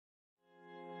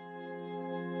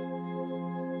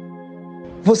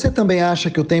Você também acha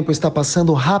que o tempo está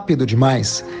passando rápido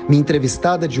demais? Minha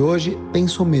entrevistada de hoje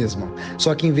pensa o mesmo.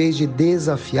 Só que em vez de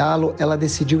desafiá-lo, ela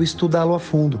decidiu estudá-lo a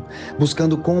fundo,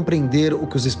 buscando compreender o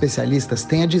que os especialistas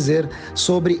têm a dizer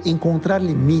sobre encontrar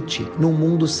limite num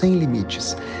mundo sem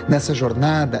limites. Nessa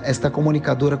jornada, esta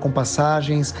comunicadora com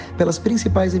passagens pelas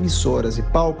principais emissoras e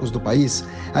palcos do país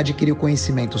adquiriu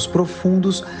conhecimentos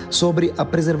profundos sobre a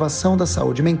preservação da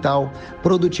saúde mental,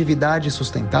 produtividade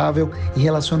sustentável e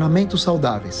relacionamento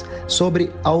saudável. Sobre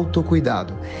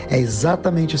autocuidado. É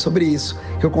exatamente sobre isso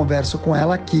que eu converso com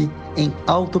ela aqui em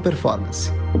Auto Performance.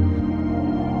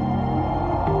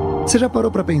 Você já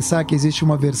parou para pensar que existe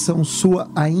uma versão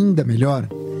sua ainda melhor?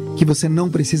 Que você não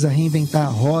precisa reinventar a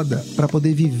roda para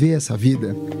poder viver essa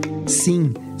vida?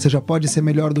 Sim, você já pode ser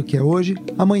melhor do que é hoje,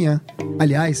 amanhã.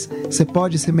 Aliás, você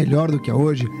pode ser melhor do que é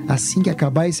hoje assim que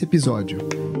acabar esse episódio.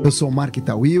 Eu sou o Mark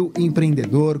Tawil,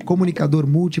 empreendedor, comunicador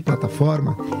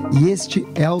multiplataforma, e este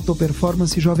é Auto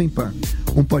Performance Jovem Pan,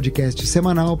 um podcast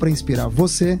semanal para inspirar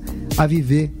você a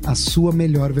viver a sua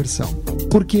melhor versão.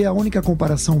 Porque a única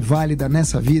comparação válida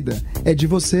nessa vida é de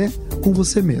você com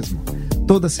você mesmo.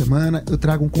 Toda semana eu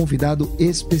trago um convidado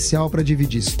especial para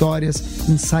dividir histórias,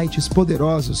 insights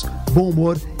poderosos, bom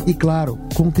humor e, claro,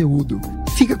 conteúdo.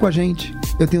 Fica com a gente,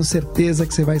 eu tenho certeza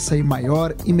que você vai sair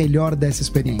maior e melhor dessa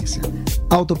experiência.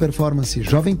 Auto Performance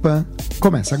Jovem Pan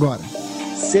começa agora.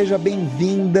 Seja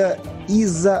bem-vinda,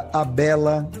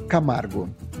 Isabela Camargo.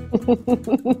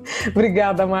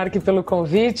 Obrigada, Mark, pelo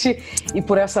convite e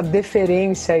por essa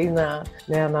deferência aí na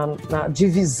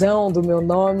divisão do meu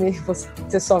nome.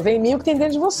 Você só vê em mim o que tem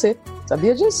dentro de você.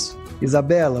 Sabia disso?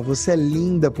 Isabela, você é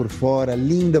linda por fora,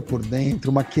 linda por dentro,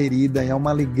 uma querida, é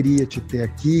uma alegria te ter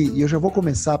aqui. E eu já vou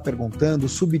começar perguntando o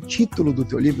subtítulo do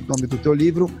teu livro, o nome do teu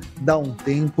livro, Dá um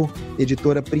Tempo,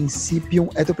 editora Principium.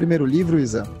 É teu primeiro livro,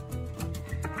 Isa?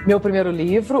 Meu primeiro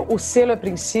livro, o selo é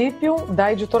Principium,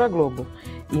 da editora Globo.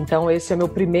 Então esse é meu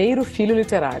primeiro filho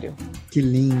literário. Que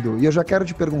lindo! E eu já quero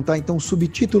te perguntar então o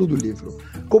subtítulo do livro.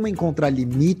 Como encontrar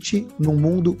limite num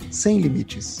mundo sem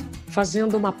limites?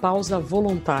 Fazendo uma pausa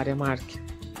voluntária, Mark.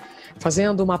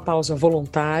 Fazendo uma pausa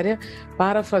voluntária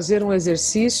para fazer um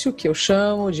exercício que eu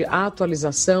chamo de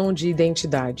atualização de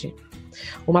identidade.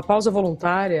 Uma pausa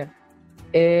voluntária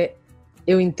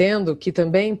eu entendo que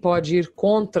também pode ir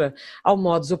contra ao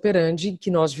modus operandi que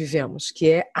nós vivemos, que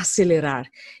é acelerar.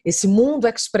 Esse mundo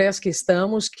express que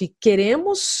estamos, que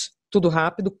queremos tudo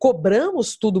rápido,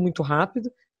 cobramos tudo muito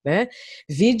rápido, né?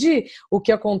 Vide o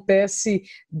que acontece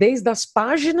desde as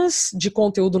páginas de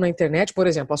conteúdo na internet, por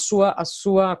exemplo, a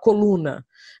sua coluna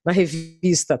na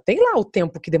revista, tem lá o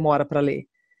tempo que demora para ler.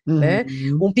 Né?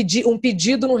 Um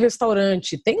pedido no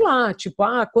restaurante, tem lá, tipo,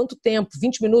 quanto tempo?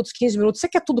 20 minutos, 15 minutos, você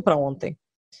quer tudo para ontem.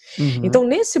 Então,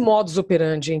 nesse modus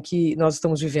operandi em que nós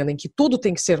estamos vivendo, em que tudo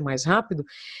tem que ser mais rápido,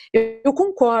 eu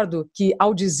concordo que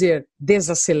ao dizer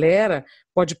desacelera,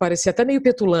 pode parecer até meio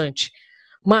petulante,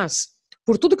 mas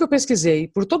por tudo que eu pesquisei,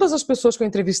 por todas as pessoas que eu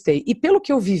entrevistei e pelo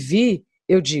que eu vivi,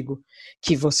 eu digo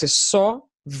que você só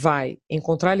vai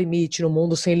encontrar limite no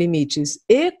mundo sem limites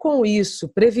e com isso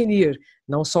prevenir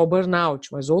não só o burnout,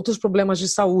 mas outros problemas de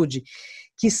saúde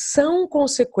que são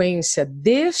consequência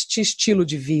deste estilo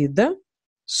de vida.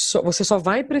 Você só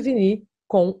vai prevenir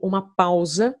com uma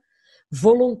pausa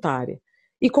voluntária.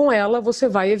 E com ela você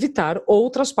vai evitar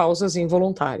outras pausas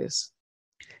involuntárias.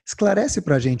 Esclarece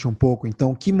pra gente um pouco,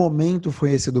 então, que momento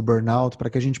foi esse do burnout, para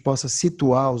que a gente possa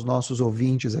situar os nossos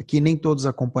ouvintes aqui. Nem todos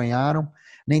acompanharam,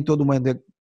 nem todo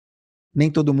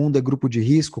mundo é grupo de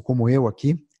risco, como eu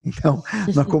aqui. Então,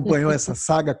 não acompanhou essa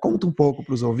saga. Conta um pouco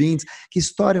para os ouvintes, que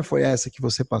história foi essa que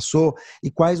você passou e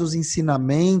quais os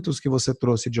ensinamentos que você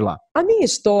trouxe de lá? A minha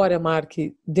história, Mark,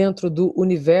 dentro do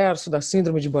universo da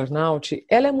síndrome de burnout,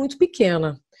 ela é muito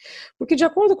pequena, porque de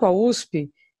acordo com a USP,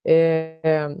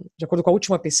 de acordo com a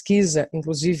última pesquisa,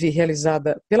 inclusive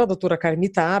realizada pela doutora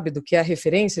Carmita Ábido, que é a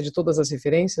referência de todas as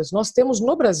referências, nós temos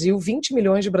no Brasil 20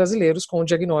 milhões de brasileiros com o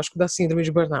diagnóstico da síndrome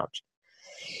de burnout.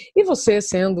 E você,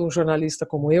 sendo um jornalista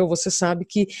como eu, você sabe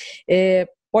que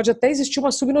pode até existir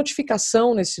uma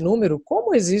subnotificação nesse número,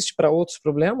 como existe para outros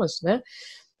problemas, né?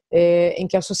 Em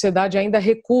que a sociedade ainda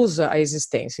recusa a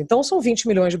existência. Então, são 20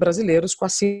 milhões de brasileiros com a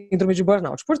síndrome de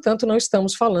burnout. Portanto, não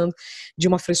estamos falando de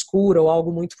uma frescura ou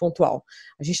algo muito pontual.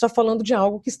 A gente está falando de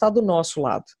algo que está do nosso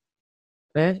lado,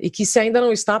 né? E que, se ainda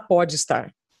não está, pode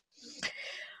estar.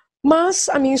 Mas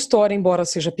a minha história, embora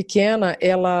seja pequena,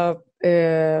 ela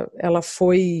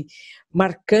foi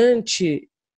marcante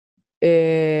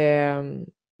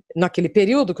naquele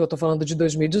período que eu estou falando de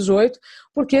 2018,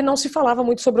 porque não se falava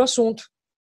muito sobre o assunto,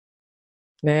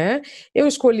 né? Eu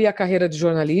escolhi a carreira de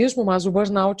jornalismo, mas o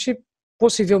burnout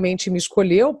possivelmente me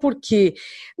escolheu porque,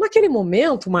 naquele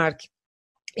momento, Mark,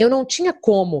 eu não tinha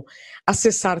como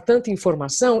acessar tanta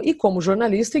informação e, como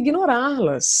jornalista,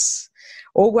 ignorá-las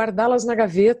ou guardá-las na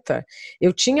gaveta.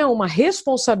 Eu tinha uma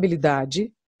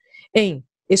responsabilidade em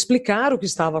explicar o que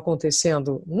estava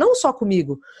acontecendo, não só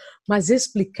comigo, mas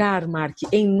explicar, Mark,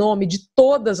 em nome de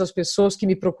todas as pessoas que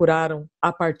me procuraram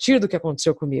a partir do que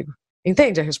aconteceu comigo.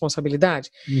 Entende a responsabilidade?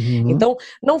 Uhum. Então,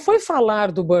 não foi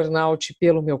falar do burnout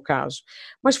pelo meu caso,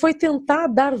 mas foi tentar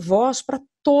dar voz para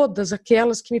todas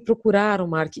aquelas que me procuraram,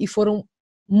 Mark, e foram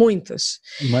muitas.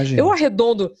 Imagino. Eu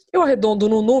arredondo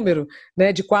no número,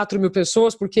 né, de 4.000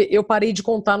 pessoas, porque eu parei de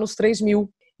contar nos 3.000.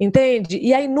 Entende?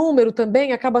 E aí número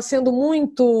também acaba sendo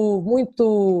muito,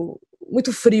 muito,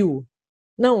 muito frio.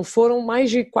 Não, foram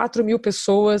mais de 4.000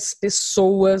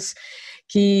 pessoas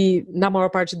que, na maior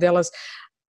parte delas,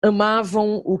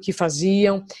 amavam o que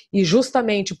faziam e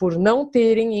justamente por não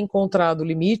terem encontrado o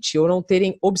limite ou não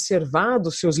terem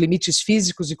observado seus limites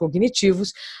físicos e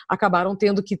cognitivos, acabaram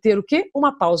tendo que ter o quê?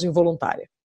 Uma pausa involuntária.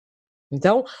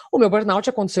 Então, o meu burnout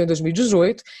aconteceu em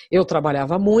 2018, eu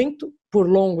trabalhava muito, por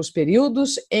longos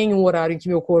períodos, em um horário em que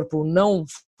meu corpo não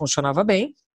funcionava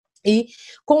bem, e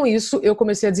com isso eu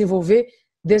comecei a desenvolver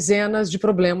dezenas de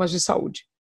problemas de saúde.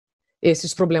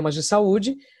 Esses problemas de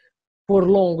saúde, por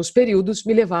longos períodos,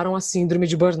 me levaram à síndrome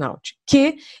de burnout,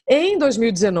 que em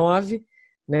 2019,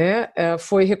 né,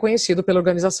 foi reconhecido pela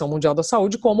Organização Mundial da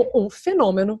Saúde como um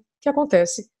fenômeno que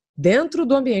acontece dentro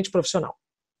do ambiente profissional.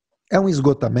 É um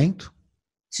esgotamento?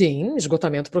 Sim,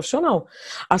 esgotamento profissional.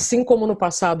 Assim como no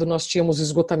passado nós tínhamos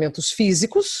esgotamentos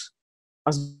físicos,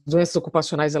 as doenças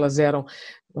ocupacionais elas eram,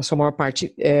 na sua maior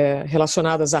parte,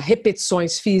 relacionadas a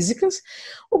repetições físicas,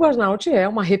 o burnout é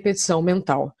uma repetição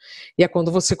mental. E é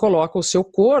quando você coloca o seu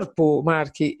corpo,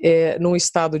 Mark, num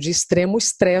estado de extremo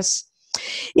estresse.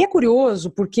 E é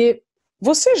curioso porque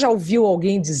você já ouviu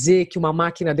alguém dizer que uma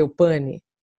máquina deu pane?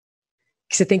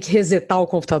 Que você tem que resetar o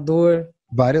computador?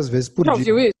 Várias vezes por Já dia.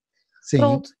 ouviu isso? Sim.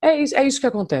 Pronto, é isso que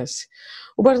acontece.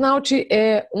 O burnout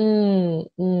é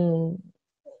um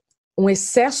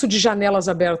excesso de janelas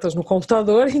abertas no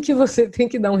computador em que você tem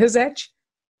que dar um reset.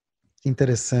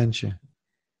 Interessante.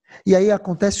 E aí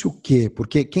acontece o quê?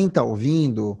 Porque quem está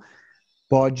ouvindo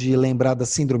pode lembrar da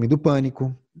síndrome do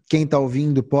pânico, quem está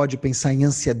ouvindo pode pensar em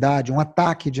ansiedade, um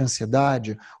ataque de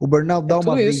ansiedade. O burnout dá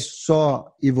uma vez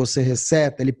só e você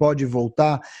reseta, ele pode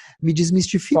voltar. Me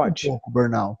desmistifica um pouco o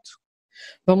burnout.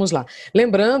 Vamos lá.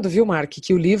 Lembrando, viu, Mark,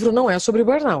 que o livro não é sobre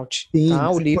burnout. Sim, tá?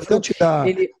 O é livro, importante dar.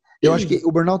 Eu acho que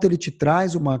o burnout ele te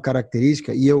traz uma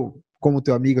característica, e eu, como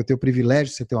teu amigo, eu tenho o privilégio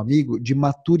de ser teu amigo, de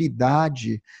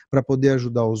maturidade para poder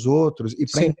ajudar os outros e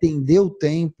para entender o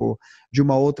tempo de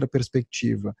uma outra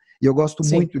perspectiva. E eu gosto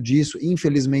muito disso,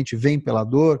 infelizmente vem pela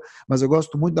dor, mas eu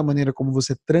gosto muito da maneira como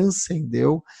você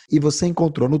transcendeu e você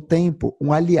encontrou no tempo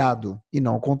um aliado e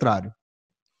não o contrário.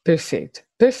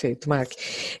 Perfeito, Mark.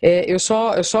 Eu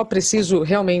só preciso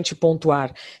realmente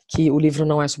pontuar que o livro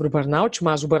não é sobre o burnout,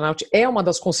 mas o burnout é uma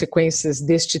das consequências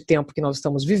deste tempo que nós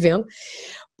estamos vivendo,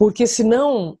 porque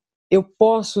senão eu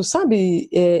posso,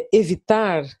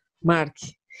 evitar, Mark.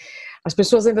 As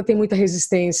pessoas ainda têm muita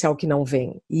resistência ao que não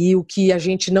vem, e o que a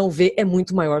gente não vê é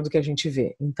muito maior do que a gente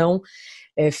vê. Então,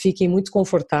 fiquem muito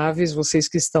confortáveis, vocês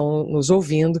que estão nos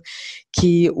ouvindo,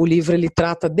 que o livro ele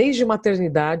trata desde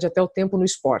maternidade até o tempo no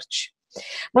esporte.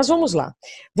 Mas vamos lá.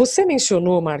 Você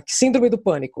mencionou, Mark, síndrome do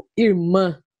pânico,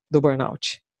 irmã do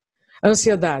burnout.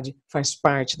 Ansiedade faz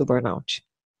parte do burnout.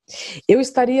 Eu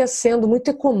estaria sendo muito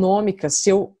econômica se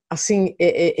eu,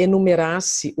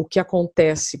 enumerasse o que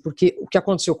acontece, porque o que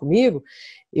aconteceu comigo,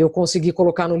 eu consegui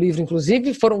colocar no livro,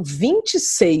 inclusive, foram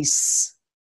 26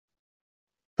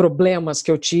 problemas que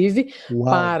eu tive. Uau.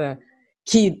 Para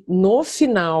que no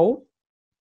final,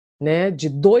 né, de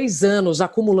 2 anos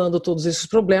acumulando todos esses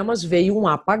problemas, veio um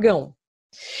apagão.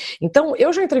 Então,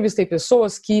 eu já entrevistei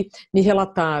pessoas que me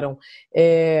relataram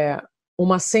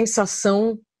uma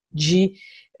sensação de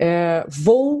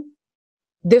vou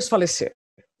desfalecer,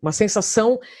 uma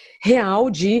sensação real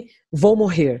de vou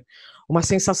morrer, uma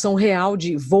sensação real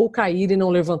de vou cair e não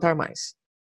levantar mais.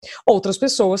 Outras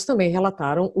pessoas também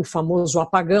relataram o famoso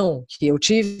apagão que eu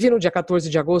tive no dia 14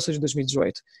 de agosto de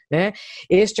 2018. Né?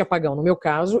 Este apagão, no meu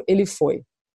caso, ele foi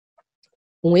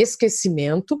um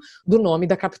esquecimento do nome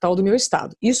da capital do meu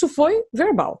estado. Isso foi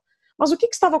verbal. Mas o que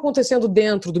estava acontecendo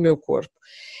dentro do meu corpo?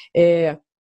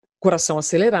 Coração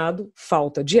acelerado,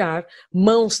 falta de ar,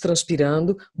 mãos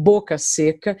transpirando, boca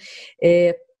seca,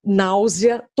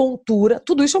 náusea, tontura,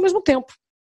 tudo isso ao mesmo tempo.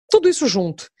 Tudo isso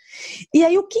junto. E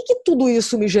aí o que tudo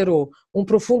isso me gerou? Um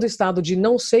profundo estado de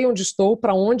não sei onde estou,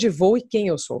 para onde vou e quem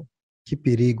eu sou. Que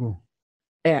perigo.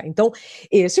 Então,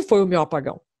 esse foi o meu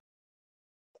apagão.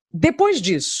 Depois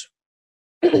disso,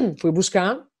 fui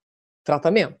buscar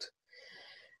tratamento.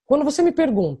 Quando você me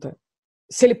pergunta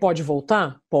se ele pode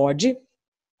voltar, pode,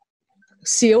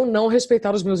 se eu não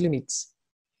respeitar os meus limites.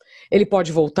 Ele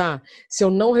pode voltar se eu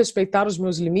não respeitar os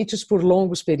meus limites por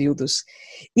longos períodos.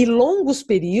 E longos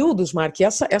períodos, Mark,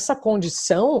 essa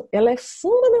condição, ela é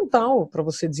fundamental para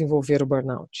você desenvolver o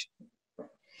burnout.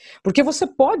 Porque você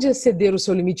pode exceder o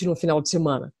seu limite no final de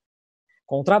semana,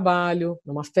 com o trabalho,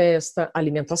 numa festa,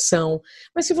 alimentação.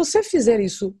 Mas se você fizer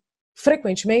isso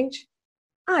frequentemente,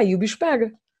 aí o bicho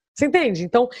pega. Você entende?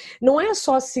 Então, não é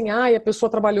só assim, a pessoa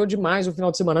trabalhou demais no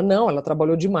final de semana. Não, ela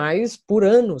trabalhou demais por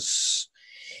anos.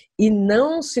 E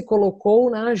não se colocou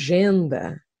na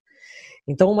agenda.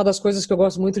 Então, uma das coisas que eu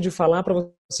gosto muito de falar para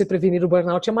você prevenir o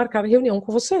burnout é marcar reunião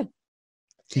com você.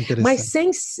 Que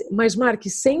interessante. Mas, Mark,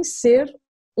 sem ser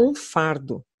um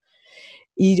fardo.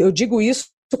 E eu digo isso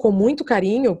com muito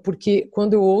carinho, porque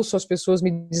quando eu ouço as pessoas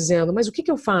me dizendo, mas o que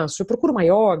eu faço? Eu procuro uma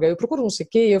yoga, eu procuro não sei o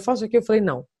quê, eu faço aqui, eu falei,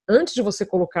 não. Antes de você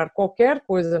colocar qualquer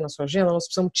coisa na sua agenda, nós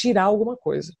precisamos tirar alguma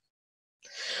coisa.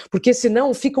 Porque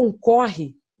senão fica um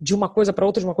corre de uma coisa para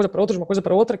outra, de uma coisa para outra, de uma coisa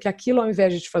para outra, que aquilo, ao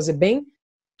invés de te fazer bem,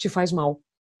 te faz mal.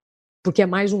 Porque é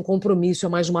mais um compromisso, é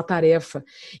mais uma tarefa,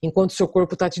 enquanto seu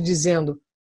corpo está te dizendo,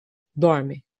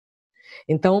 dorme.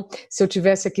 Então, se eu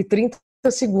tivesse aqui 30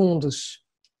 segundos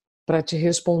para te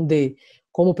responder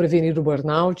como prevenir o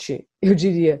burnout, eu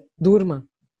diria, durma.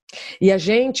 E a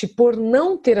gente, por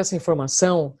não ter essa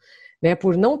informação, né,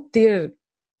 por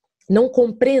não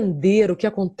compreender o que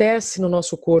acontece no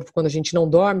nosso corpo quando a gente não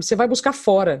dorme, você vai buscar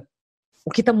fora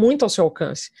o que está muito ao seu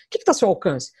alcance. O que está ao seu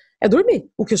alcance? É dormir,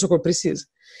 o que o seu corpo precisa.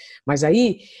 Mas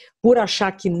aí, por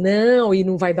achar que não, e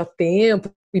não vai dar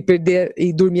tempo,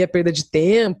 e dormir é perda de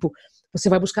tempo, você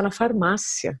vai buscar na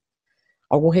farmácia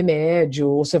algum remédio,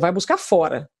 ou você vai buscar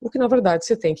fora, o que na verdade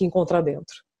você tem que encontrar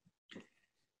dentro.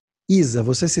 Isa,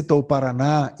 você citou o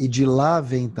Paraná e de lá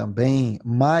vem também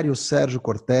Mário Sérgio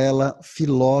Cortella,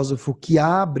 filósofo, que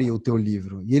abre o teu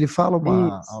livro. E ele fala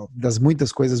das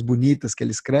muitas coisas bonitas que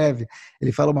ele escreve,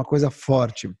 ele fala uma coisa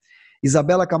forte.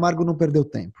 Isabela Camargo não perdeu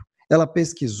tempo. Ela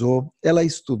pesquisou, ela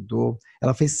estudou,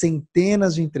 ela fez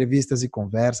centenas de entrevistas e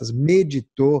conversas,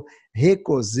 meditou,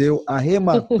 recoseu,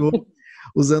 arrematou,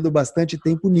 usando bastante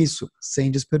tempo nisso, sem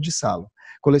desperdiçá-lo.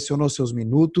 Colecionou seus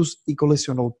minutos e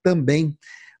colecionou também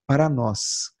para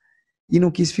nós. E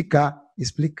não quis ficar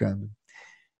explicando.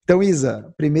 Então,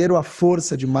 Isa, primeiro a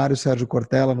força de Mário Sérgio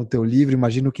Cortella no teu livro,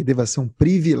 imagino que deva ser um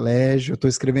privilégio. Eu estou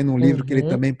escrevendo um livro que ele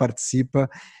também participa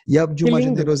e é de uma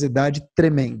generosidade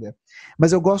tremenda.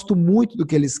 Mas eu gosto muito do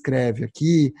que ele escreve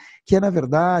aqui, que é, na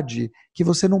verdade, que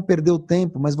você não perdeu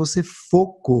tempo, mas você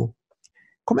focou.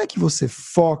 Como é que você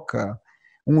foca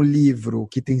um livro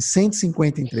que tem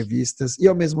 150 entrevistas e,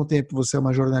 ao mesmo tempo, você é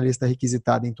uma jornalista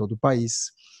requisitada em todo o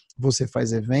país? Você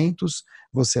faz eventos,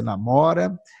 você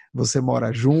namora, você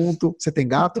mora junto. Você tem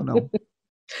gato, não?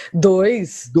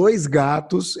 2. 2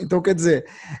 gatos. Então, quer dizer,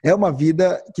 é uma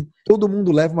vida que todo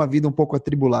mundo leva uma vida um pouco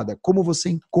atribulada. Como você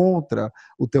encontra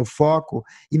o teu foco?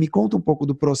 E me conta um pouco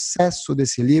do processo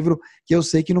desse livro, que eu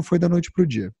sei que não foi da noite para o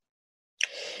dia.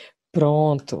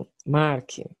 Pronto,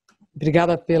 Mark.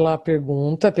 Obrigada pela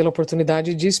pergunta, pela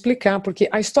oportunidade de explicar, porque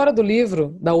a história do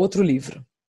livro dá outro livro,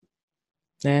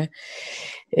 né?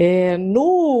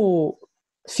 No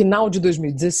final de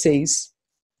 2016,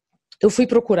 eu fui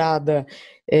procurada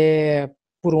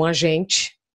por um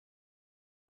agente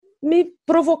me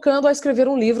provocando a escrever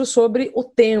um livro sobre o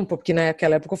tempo, porque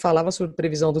naquela época eu falava sobre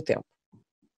previsão do tempo.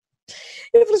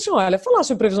 Ele falou assim, olha, falar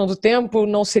sobre previsão do tempo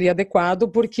não seria adequado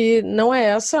porque não é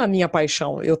essa a minha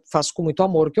paixão. Eu faço com muito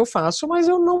amor o que eu faço, mas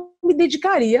eu não me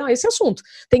dedicaria a esse assunto.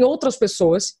 Tem outras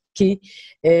pessoas que,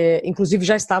 inclusive,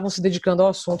 já estavam se dedicando ao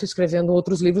assunto, escrevendo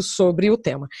outros livros sobre o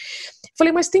tema.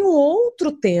 Falei, mas tem um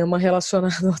outro tema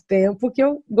relacionado ao tempo que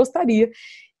eu gostaria,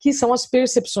 que são as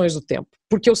percepções do tempo.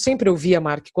 Porque eu sempre ouvia,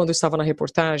 Mark, quando eu estava na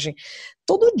reportagem,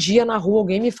 todo dia na rua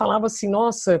alguém me falava assim,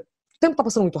 nossa, o tempo está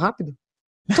passando muito rápido?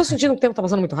 Estou sentindo que o tempo está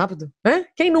passando muito rápido, né?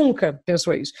 Quem nunca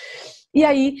pensou isso? E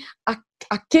aí,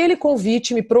 aquele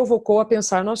convite me provocou a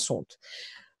pensar no assunto.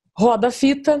 Roda a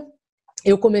fita,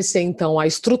 eu comecei então a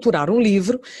estruturar um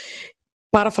livro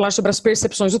para falar sobre as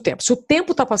percepções do tempo. Se o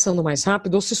tempo está passando mais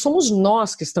rápido ou se somos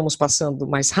nós que estamos passando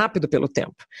mais rápido pelo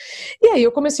tempo. E aí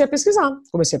eu comecei a pesquisar,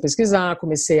 comecei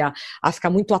a ficar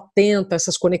muito atenta a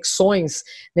essas conexões,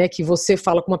 né, que você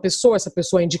fala com uma pessoa, essa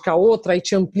pessoa indica outra, aí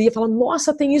te amplia, fala,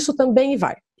 nossa, tem isso também,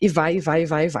 e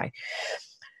vai.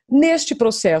 Neste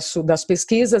processo das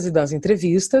pesquisas e das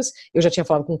entrevistas, eu já tinha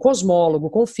falado com cosmólogo,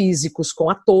 com físicos, com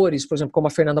atores, por exemplo, como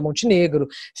a Fernanda Montenegro,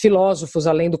 filósofos,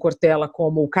 além do Cortella,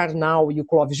 como o Karnal e o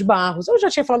Clóvis de Barros. Eu já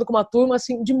tinha falado com uma turma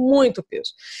assim, de muito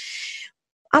peso.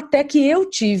 Até que eu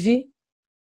tive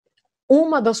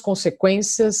uma das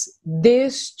consequências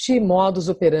deste modus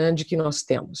operandi que nós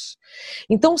temos.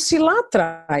 Então, se lá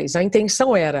atrás a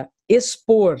intenção era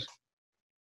expor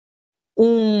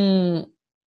um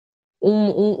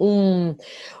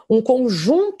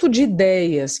conjunto de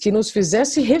ideias que nos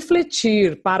fizesse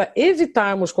refletir para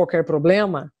evitarmos qualquer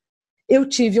problema, eu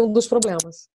tive um dos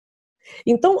problemas.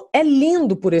 Então, é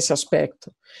lindo por esse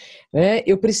aspecto, né?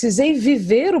 Eu precisei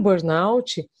viver o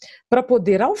burnout para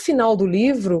poder, ao final do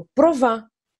livro, provar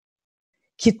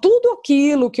que tudo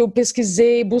aquilo que eu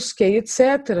pesquisei, busquei,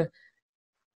 etc.,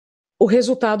 o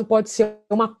resultado pode ser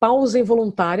uma pausa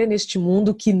involuntária neste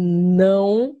mundo que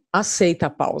não aceita a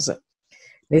pausa.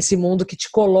 Nesse mundo que te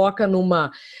coloca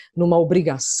numa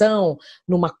obrigação,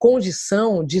 numa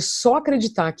condição de só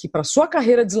acreditar que para sua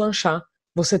carreira deslanchar,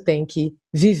 você tem que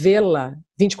vivê-la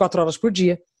 24 horas por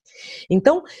dia.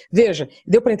 Então, veja,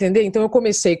 deu para entender? Então eu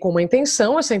comecei com uma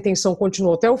intenção, essa intenção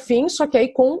continuou até o fim, só que aí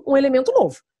com um elemento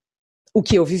novo, o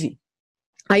que eu vivi.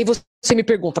 Aí você me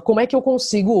pergunta, como é que eu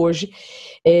consigo hoje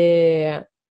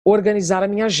organizar a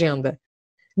minha agenda?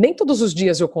 Nem todos os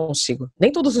dias eu consigo,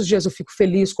 nem todos os dias eu fico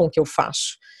feliz com o que eu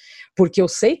faço, porque eu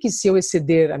sei que se eu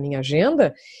exceder a minha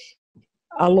agenda,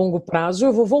 a longo prazo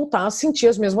eu vou voltar a sentir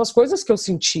as mesmas coisas que eu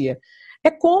sentia. É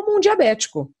como um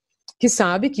diabético, que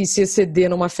sabe que se exceder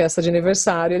numa festa de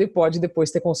aniversário, ele pode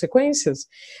depois ter consequências,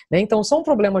 né? Então são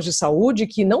problemas de saúde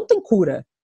que não tem cura,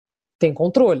 tem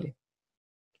controle.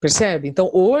 Percebe? Então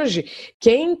hoje,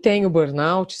 quem tem o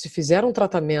burnout, se fizer um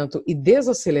tratamento e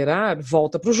desacelerar,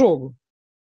 volta para o jogo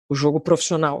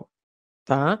profissional,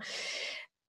 tá?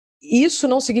 Isso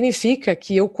não significa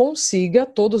que eu consiga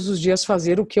todos os dias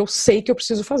fazer o que eu sei que eu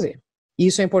preciso fazer.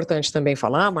 Isso é importante também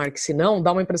falar, Mark, senão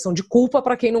dá uma impressão de culpa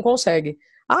para quem não consegue.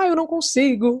 Ah, eu não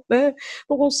consigo, né?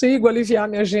 Não consigo aliviar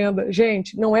minha agenda.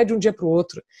 Gente, não é de um dia para o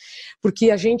outro, porque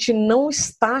a gente não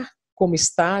está como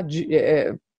está,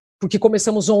 porque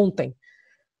começamos ontem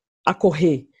a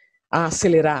correr, a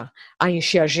acelerar, a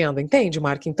encher a agenda, entende,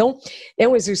 Mark? Então, é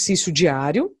um exercício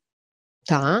diário,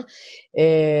 tá?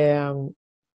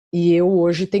 E eu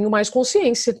hoje tenho mais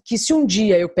consciência que se um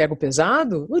dia eu pego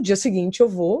pesado, no dia seguinte eu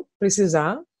vou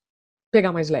precisar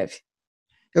pegar mais leve.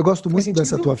 Eu gosto muito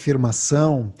dessa tua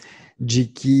afirmação de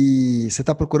que você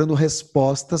está procurando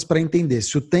respostas para entender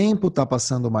se o tempo está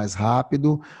passando mais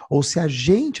rápido ou se a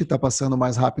gente está passando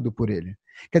mais rápido por ele.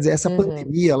 Quer dizer, essa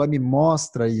pandemia, ela me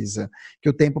mostra, Isa, que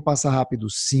o tempo passa rápido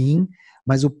sim,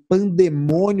 mas o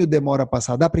pandemônio demora a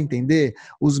passar. Dá para entender?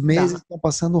 Os meses estão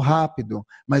passando rápido,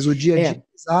 mas o dia a dia é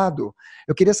pesado.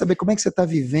 Eu queria saber como é que você está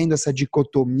vivendo essa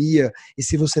dicotomia e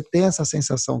se você tem essa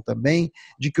sensação também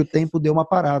de que o tempo deu uma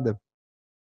parada.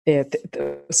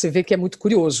 Você vê que é muito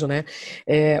curioso, né?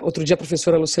 Outro dia a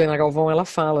professora Lucilena Galvão, ela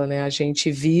fala, né? A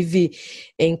gente vive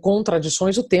em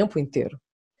contradições o tempo inteiro.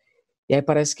 E aí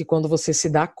parece que quando você se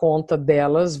dá conta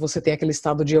delas, você tem aquele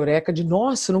estado de eureka de,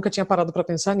 nossa, eu nunca tinha parado para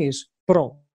pensar nisso.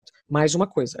 Pronto, mais uma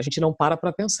coisa, a gente não para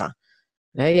pensar.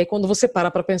 Né? E aí quando você para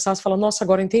pensar, você fala, nossa,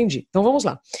 agora eu entendi. Então vamos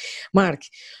lá. Mark,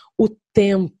 o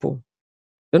tempo,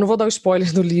 eu não vou dar o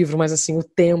spoiler do livro, mas assim, o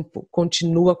tempo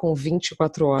continua com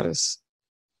 24 horas.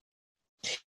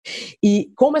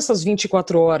 E como essas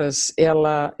 24 horas,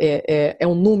 ela é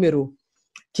um número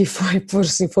que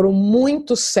foram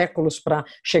muitos séculos para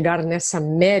chegar nessa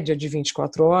média de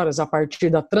 24 horas a partir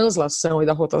da translação e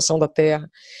da rotação da Terra,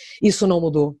 isso não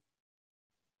mudou.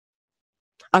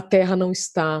 A Terra não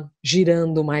está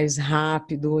girando mais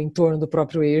rápido em torno do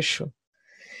próprio eixo.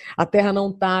 A Terra não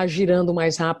está girando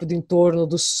mais rápido em torno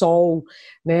do Sol,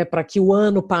 né, para que o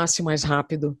ano passe mais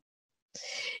rápido.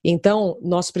 Então,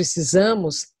 nós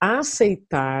precisamos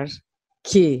aceitar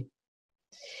que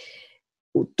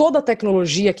toda a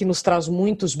tecnologia que nos traz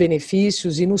muitos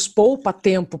benefícios e nos poupa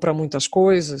tempo para muitas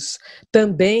coisas,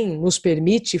 também nos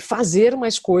permite fazer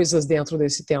mais coisas dentro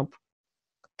desse tempo.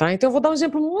 Tá? Então eu vou dar um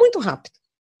exemplo muito rápido.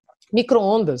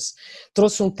 Micro-ondas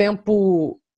trouxe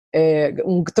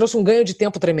trouxe um ganho de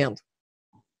tempo tremendo.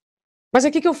 Mas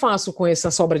aí o que eu faço com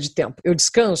essa sobra de tempo? Eu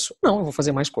descanso? Não, eu vou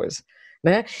fazer mais coisa.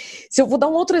 Né? Se eu vou dar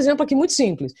um outro exemplo aqui muito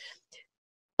simples.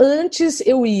 Antes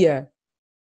eu ia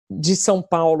de São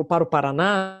Paulo para o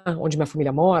Paraná, onde minha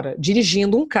família mora,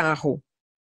 dirigindo um carro.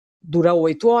 Dura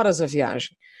 8 horas a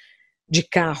viagem de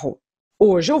carro.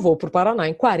 Hoje eu vou para o Paraná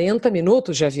em 40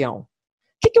 minutos de avião.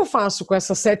 que eu faço com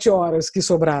essas 7 horas que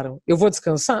sobraram? Eu vou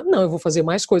descansar? Não, eu vou fazer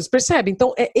mais coisas. Percebe?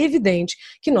 Então, é evidente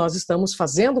que nós estamos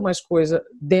fazendo mais coisa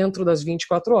dentro das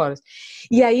 24 horas.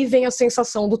 E aí vem a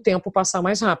sensação do tempo passar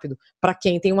mais rápido, para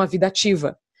quem tem uma vida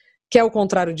ativa. Que é o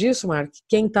contrário disso, Mark?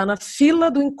 Quem está na fila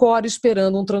do Encore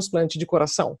esperando um transplante de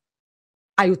coração.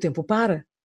 Aí o tempo para.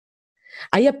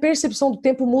 Aí a percepção do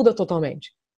tempo muda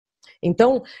totalmente.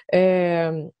 Então,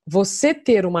 você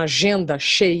ter uma agenda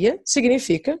cheia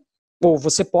significa, ou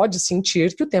você pode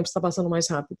sentir que o tempo está passando mais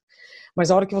rápido.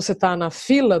 Mas a hora que você está na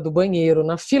fila do banheiro,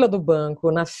 na fila do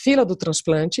banco, na fila do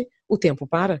transplante, o tempo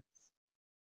para.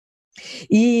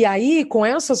 E aí, com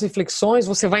essas reflexões,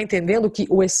 você vai entendendo que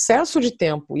o excesso de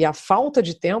tempo e a falta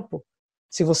de tempo,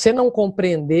 se você não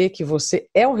compreender que você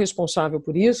é o responsável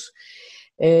por isso,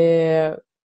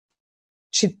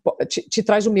 te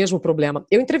traz o mesmo problema.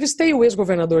 Eu entrevistei o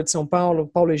ex-governador de São Paulo,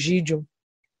 Paulo Egídio,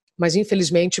 mas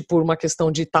infelizmente por uma questão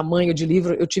de tamanho de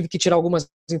livro, eu tive que tirar algumas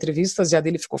entrevistas e a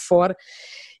dele ficou fora.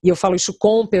 E eu falo isso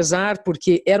com pesar,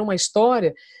 porque era uma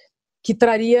história que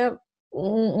traria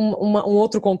um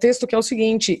outro contexto, que é o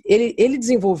seguinte: ele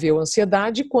desenvolveu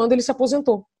ansiedade quando ele se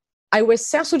aposentou. Aí o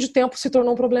excesso de tempo se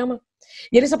tornou um problema.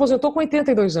 E ele se aposentou com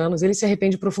 82 anos, ele se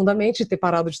arrepende profundamente de ter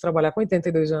parado de trabalhar com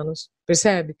 82 anos,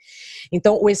 percebe?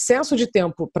 Então, o excesso de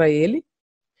tempo para ele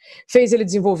fez ele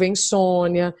desenvolver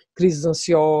insônia, crises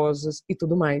ansiosas e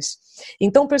tudo mais.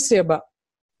 Então, perceba,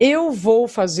 eu vou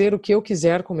fazer o que eu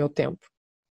quiser com o meu tempo.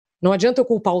 Não adianta eu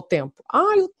culpar o tempo.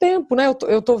 O tempo, né?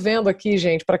 Eu tô vendo aqui,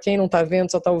 gente, para quem não tá vendo,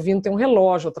 só tá ouvindo, tem um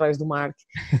relógio atrás do Mark,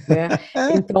 né?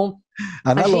 Então,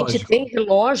 a gente tem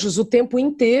relógios o tempo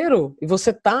inteiro e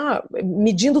você tá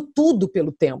medindo tudo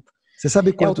pelo tempo. Você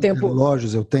sabe quantos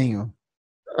relógios eu tenho?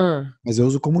 Mas eu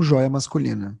uso como joia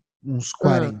masculina. Uns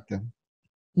 40.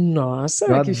 Nossa,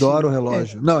 eu adoro o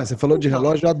relógio. Não, você falou de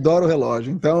relógio, eu adoro o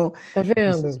relógio. Então, tá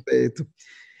vendo? Respeito.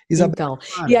 Isabel, então,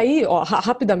 e aí,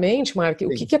 rapidamente, Mark, o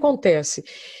que acontece?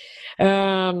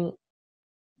 A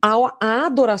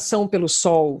adoração pelo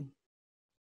sol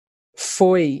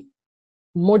foi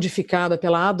modificada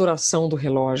pela adoração do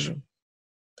relógio.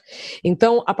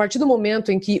 Então, a partir do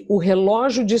momento em que o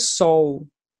relógio de sol,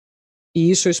 e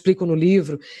isso eu explico no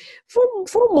livro,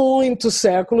 foram muitos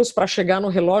séculos para chegar no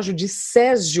relógio de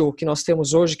Césio que nós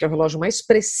temos hoje, que é o relógio mais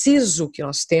preciso que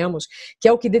nós temos, que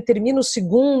é o que determina o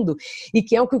segundo e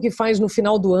que é o que faz no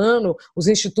final do ano os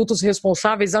institutos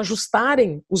responsáveis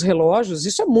ajustarem os relógios.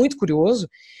 Isso é muito curioso.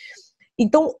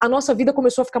 Então, a nossa vida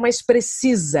começou a ficar mais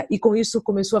precisa e com isso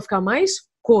começou a ficar mais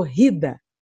corrida.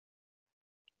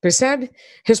 Percebe?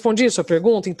 Respondi a sua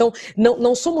pergunta? Então,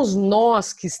 não somos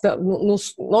nós que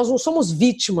estamos, nós não somos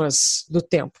vítimas do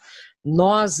tempo.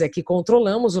 Nós é que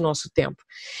controlamos o nosso tempo.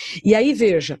 E aí,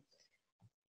 veja,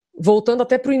 voltando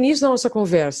até para o início da nossa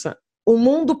conversa, o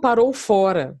mundo parou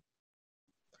fora.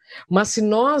 Mas se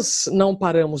nós não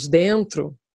paramos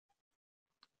dentro,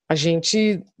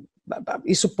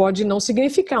 isso pode não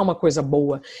significar uma coisa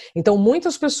boa. Então,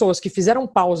 muitas pessoas que fizeram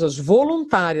pausas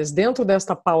voluntárias dentro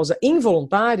desta pausa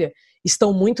involuntária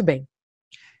estão muito bem.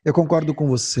 Eu concordo com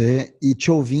você, e te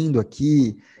ouvindo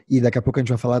aqui, e daqui a pouco a gente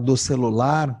vai falar do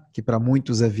celular, que para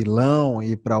muitos é vilão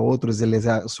e para outros ele é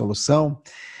a solução.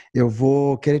 Eu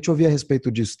vou querer te ouvir a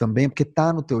respeito disso também, porque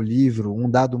está no teu livro um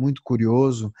dado muito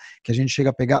curioso, que a gente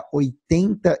chega a pegar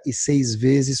 86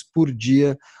 vezes por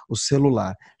dia o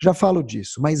celular. Já falo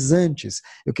disso, mas antes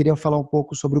eu queria falar um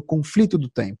pouco sobre o conflito do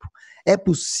tempo. É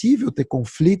possível ter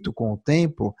conflito com o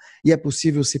tempo e é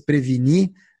possível se prevenir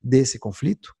desse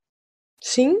conflito?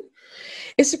 Sim.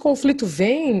 Esse conflito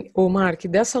vem, Mark,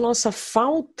 dessa nossa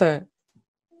falta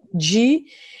de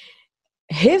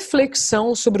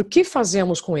reflexão sobre o que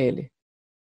fazemos com ele.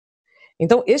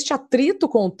 Então, este atrito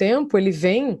com o tempo, ele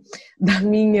vem da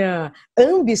minha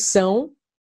ambição,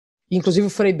 inclusive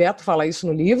o Frei Beto fala isso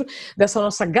no livro, dessa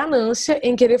nossa ganância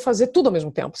em querer fazer tudo ao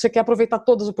mesmo tempo. Você quer aproveitar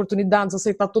todas as oportunidades,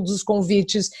 aceitar todos os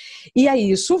convites, e é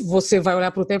isso, você vai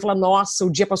olhar para o tempo e falar, nossa,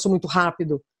 o dia passou muito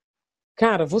rápido.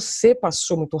 Cara, você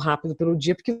passou muito rápido pelo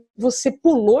dia, porque você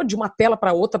pulou de uma tela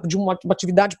para outra, de uma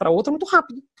atividade para outra muito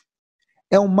rápido.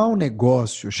 É um mau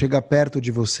negócio chegar perto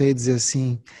de você e dizer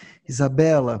assim,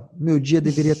 Isabela, meu dia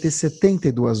deveria ter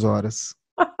 72 horas.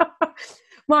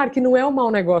 Mark, não é um mau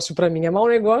negócio para mim, é mau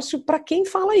negócio para quem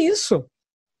fala isso.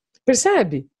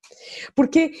 Percebe?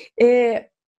 Porque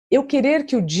eu querer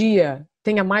que o dia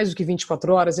tenha mais do que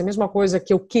 24 horas é a mesma coisa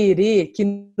que eu querer que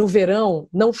no verão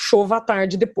não chova à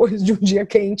tarde depois de um dia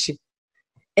quente.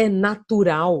 É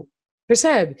natural.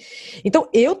 Percebe? Então,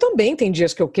 eu também tenho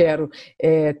dias que eu quero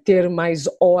ter mais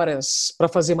horas para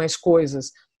fazer mais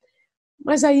coisas.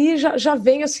 Mas aí já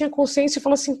vem assim a consciência e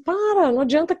fala assim, não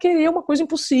adianta querer uma coisa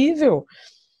impossível.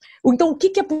 Então, o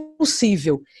que é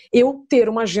possível? Eu ter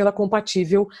uma agenda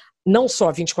compatível, não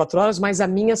só 24 horas, mas a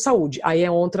minha saúde. Aí é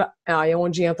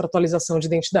onde entra a atualização de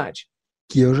identidade.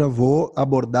 Que eu já vou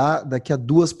abordar daqui a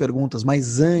 2 perguntas,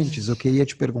 mas antes eu queria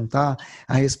te perguntar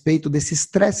a respeito desse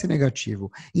estresse negativo,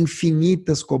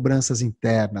 infinitas cobranças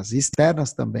internas e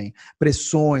externas também,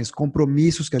 pressões,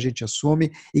 compromissos que a gente assume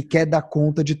e quer dar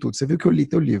conta de tudo. Você viu que eu li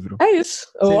teu livro? É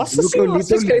isso. Nossa Senhora,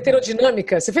 você fez leitura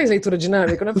dinâmica? Você fez leitura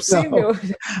dinâmica? Não é possível. Não,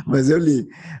 mas eu li.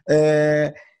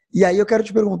 E aí eu quero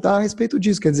te perguntar a respeito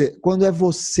disso, quer dizer, quando é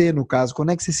você, no caso,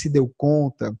 quando é que você se deu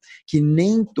conta que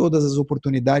nem todas as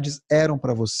oportunidades eram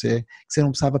para você, que você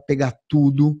não precisava pegar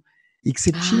tudo e que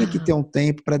você tinha que ter um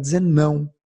tempo para dizer não?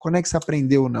 Quando é que você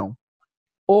aprendeu não?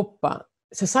 Opa,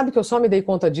 você sabe que eu só me dei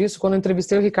conta disso quando eu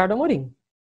entrevistei o Ricardo Amorim.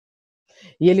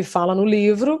 E ele fala no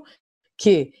livro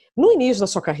que no início da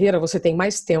sua carreira você tem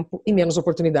mais tempo e menos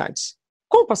oportunidades.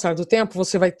 Com o passar do tempo,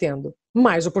 você vai tendo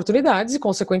mais oportunidades e,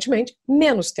 consequentemente,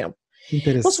 menos tempo.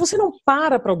 Então, se você não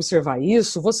para observar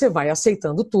isso, você vai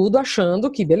aceitando tudo, achando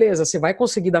que, beleza, você vai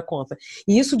conseguir dar conta.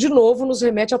 E isso, de novo, nos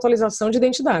remete à atualização de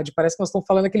identidade. Parece que nós estamos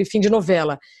falando aquele fim de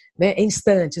novela, né? Em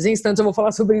instantes eu vou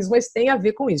falar sobre isso, mas tem a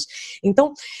ver com isso.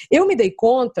 Então, eu me dei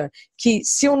conta que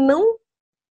se eu não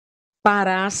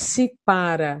parasse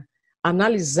para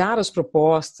analisar as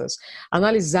propostas,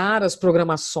 analisar as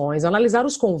programações, analisar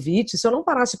os convites, se eu não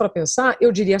parasse para pensar,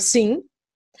 eu diria sim,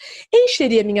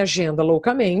 encheria minha agenda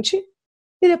loucamente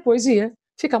e depois ia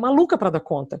ficar maluca para dar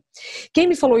conta. Quem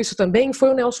me falou isso também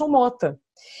foi o Nelson Motta,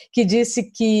 que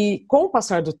disse que com o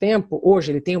passar do tempo,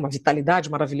 hoje ele tem uma vitalidade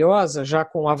maravilhosa, já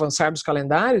com o avançar dos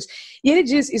calendários, e ele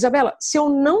diz, Isabela, se eu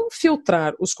não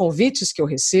filtrar os convites que eu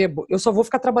recebo, eu só vou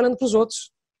ficar trabalhando para os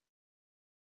outros.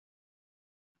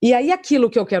 E aí aquilo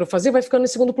que eu quero fazer vai ficando em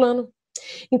segundo plano.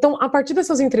 Então, a partir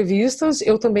dessas entrevistas,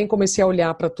 eu também comecei a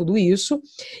olhar para tudo isso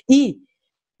e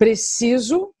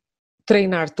preciso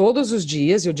treinar todos os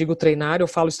dias, eu digo treinar, eu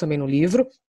falo isso também no livro,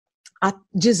 a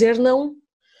dizer não.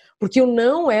 Porque o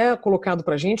não é colocado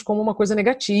pra gente como uma coisa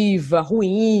negativa,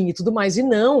 ruim e tudo mais. E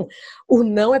não, o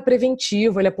não é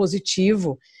preventivo, ele é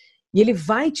positivo. E ele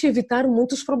vai te evitar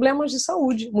muitos problemas de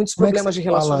saúde, muitos problemas de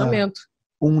relacionamento.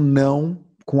 Um não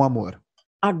com amor.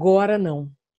 Agora não.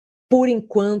 Por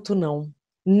enquanto não.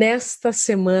 Nesta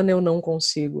semana eu não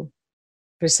consigo.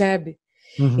 Percebe?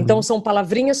 Uhum. Então são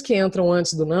palavrinhas que entram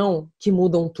antes do não que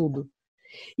mudam tudo.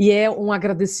 E é um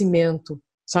agradecimento,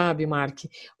 sabe, Mark?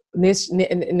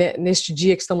 Neste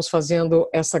dia que estamos fazendo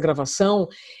essa gravação,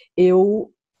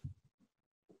 eu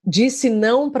disse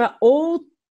não para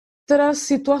outras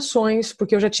situações,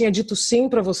 porque eu já tinha dito sim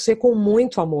para você com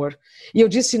muito amor. E eu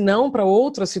disse não para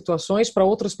outras situações, para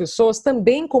outras pessoas,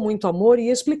 também com muito amor, e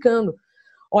ia explicando.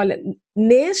 Olha,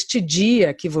 neste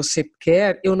dia que você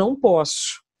quer, eu não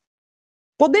posso.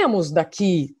 Podemos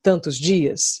daqui tantos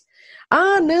dias?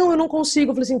 Ah, não, eu não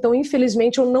consigo. Eu falei assim, então,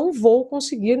 infelizmente, eu não vou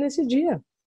conseguir nesse dia.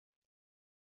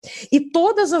 E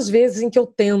todas as vezes em que eu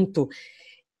tento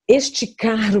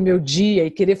esticar o meu dia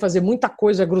e querer fazer muita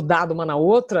coisa grudada uma na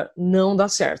outra, não dá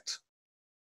certo.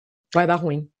 Vai dar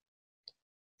ruim.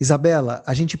 Isabela,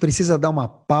 a gente precisa dar uma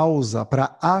pausa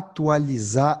para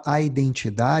atualizar a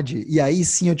identidade, e aí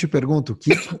sim eu te pergunto, o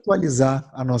que é atualizar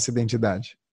a nossa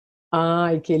identidade?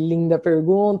 Ai, que linda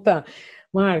pergunta.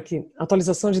 Mark,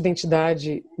 atualização de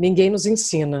identidade, ninguém nos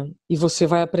ensina, e você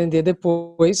vai aprender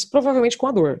depois, provavelmente com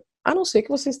a dor. A não ser que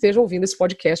você esteja ouvindo esse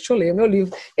podcast ou leia meu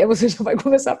livro, aí você já vai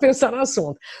começar a pensar no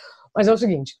assunto. Mas é o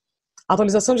seguinte,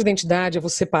 atualização de identidade é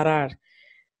você parar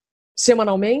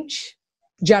semanalmente,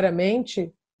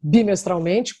 diariamente,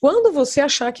 bimestralmente, quando você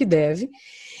achar que deve,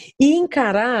 e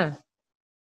encarar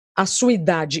a sua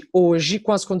idade hoje,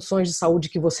 com as condições de saúde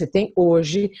que você tem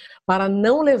hoje, para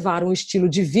não levar um estilo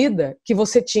de vida que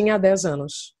você tinha há 10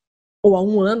 anos, ou há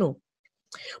 1 ano.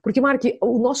 Porque, Mark,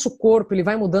 o nosso corpo ele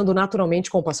vai mudando naturalmente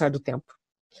com o passar do tempo.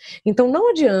 Então não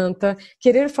adianta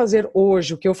querer fazer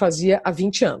hoje o que eu fazia há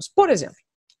 20 anos. Por exemplo,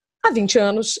 há 20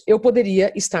 anos eu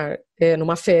poderia estar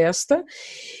numa festa,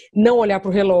 não olhar para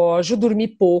o relógio,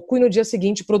 dormir pouco e no dia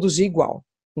seguinte produzir igual.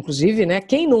 Inclusive, né,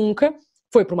 quem nunca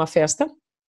foi para uma festa,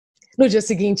 no dia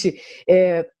seguinte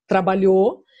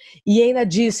trabalhou e ainda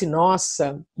disse,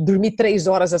 nossa, dormi 3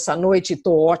 horas essa noite e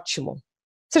estou ótimo.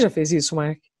 Você já fez isso,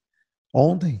 Mark?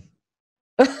 Ontem.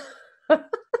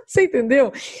 Você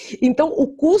entendeu? Então, o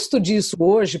custo disso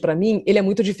hoje, para mim, ele é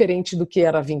muito diferente do que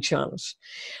era há 20 anos.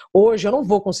 Hoje eu não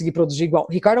vou conseguir produzir igual.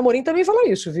 Ricardo Amorim também fala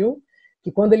isso, viu? Que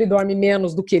quando ele dorme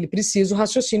menos do que ele precisa, o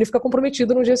raciocínio fica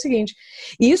comprometido no dia seguinte.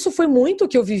 E isso foi muito o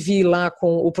que eu vivi lá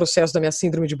com o processo da minha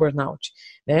síndrome de burnout,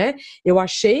 né? Eu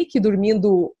achei que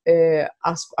dormindo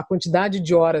a quantidade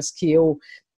de horas que eu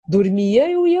dormia,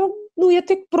 eu ia não ia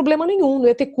ter problema nenhum, não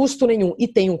ia ter custo nenhum, e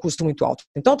tem um custo muito alto.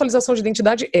 Então, a atualização de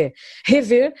identidade é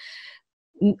rever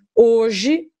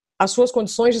hoje as suas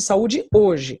condições de saúde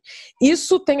hoje.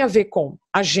 Isso tem a ver com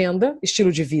agenda,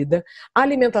 estilo de vida,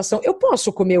 alimentação. Eu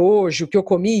posso comer hoje o que eu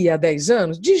comia há 10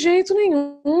 anos? De jeito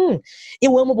nenhum.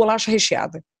 Eu amo bolacha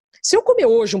recheada. Se eu comer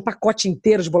hoje um pacote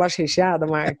inteiro de bolacha recheada,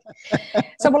 Marco,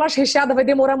 essa bolacha recheada vai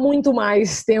demorar muito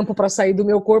mais tempo para sair do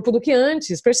meu corpo do que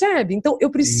antes, percebe? Então, eu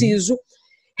preciso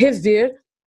rever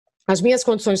as minhas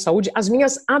condições de saúde, as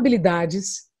minhas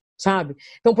habilidades, sabe?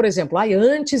 Então, por exemplo,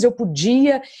 antes eu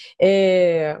podia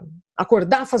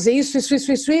acordar, fazer isso,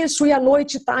 e à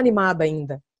noite estar animada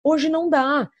ainda. Hoje não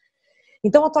dá.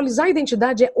 Então, atualizar a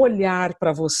identidade é olhar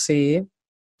para você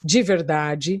de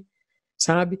verdade,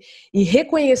 sabe? E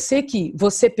reconhecer que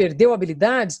você perdeu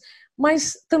habilidades,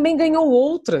 mas também ganhou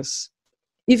outras.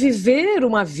 E viver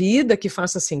uma vida que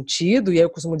faça sentido, e aí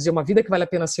eu costumo dizer, uma vida que vale a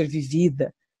pena ser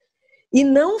vivida. E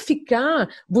não ficar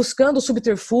buscando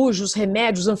subterfúgios,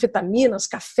 remédios, anfetaminas,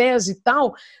 cafés e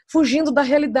tal, fugindo da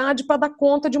realidade para dar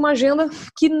conta de uma agenda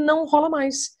que não rola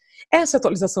mais. Essa é a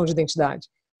atualização de identidade.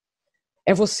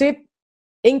 É você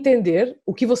entender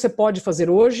o que você pode fazer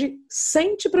hoje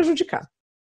sem te prejudicar.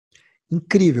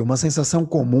 Incrível, uma sensação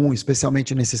comum,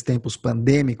 especialmente nesses tempos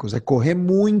pandêmicos, é correr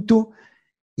muito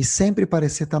e sempre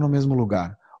parecer estar no mesmo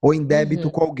lugar, ou em débito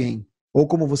com alguém, ou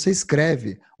como você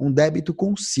escreve, um débito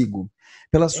consigo.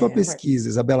 Pela sua pesquisa,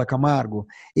 Isabela Camargo,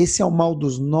 esse é o mal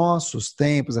dos nossos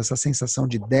tempos, essa sensação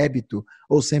de débito,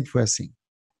 ou sempre foi assim?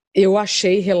 Eu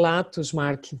achei relatos,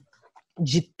 Mark,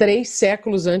 de 3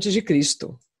 séculos antes de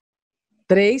Cristo.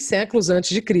 3 séculos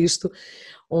antes de Cristo,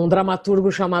 um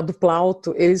dramaturgo chamado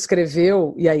Plauto, ele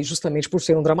escreveu, e aí justamente por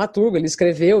ser um dramaturgo, ele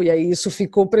escreveu, e aí isso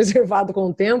ficou preservado com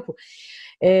o tempo,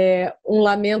 um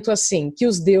lamento assim, que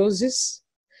os deuses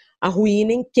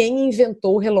arruinem quem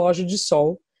inventou o relógio de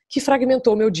sol, que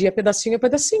fragmentou meu dia pedacinho a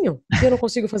pedacinho, e eu não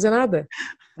consigo fazer nada.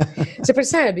 Você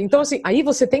percebe? Então, assim, aí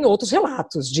você tem outros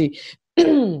relatos de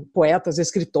poetas,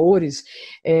 escritores,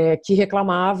 que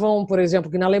reclamavam, por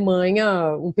exemplo, que na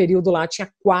Alemanha, um período lá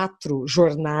tinha 4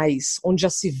 jornais, onde já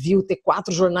se viu ter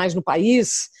 4 jornais no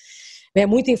país, né,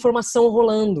 muita informação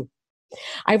rolando.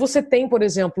 Aí você tem, por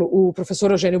exemplo, o professor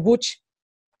Eugênio Butti,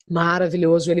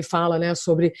 maravilhoso, ele fala, né,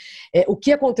 sobre o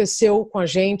que aconteceu com a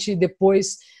gente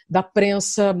depois da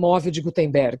prensa móvel de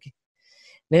Gutenberg,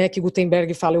 né, que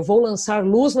Gutenberg fala, eu vou lançar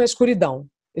luz na escuridão.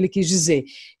 Ele quis dizer,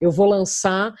 eu vou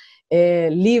lançar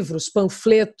livros,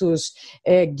 panfletos,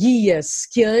 guias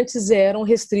que antes eram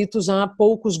restritos a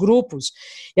poucos grupos.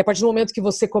 E a partir do momento que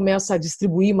você começa a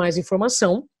distribuir mais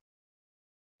informação,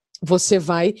 você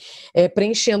vai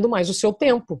preenchendo mais o seu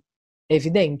tempo, é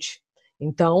evidente.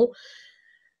 Então,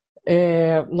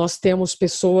 nós temos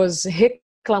pessoas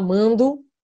reclamando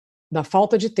da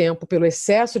falta de tempo, pelo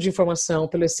excesso de informação,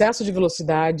 pelo excesso de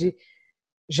velocidade,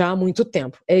 já há muito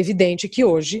tempo. É evidente que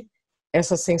hoje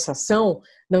essa sensação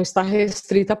não está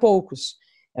restrita a poucos.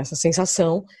 Essa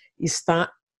sensação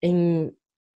está em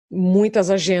muitas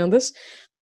agendas,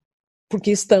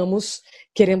 porque estamos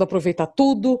querendo aproveitar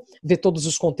tudo, ver todos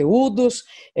os conteúdos,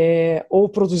 ou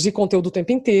produzir conteúdo o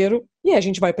tempo inteiro, e a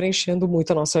gente vai preenchendo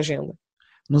muito a nossa agenda.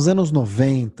 Nos anos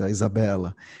 90,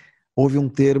 Isabela, houve um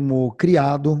termo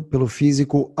criado pelo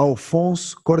físico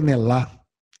Alphonse Cornelá,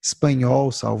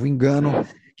 espanhol, salvo engano,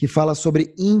 que fala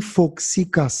sobre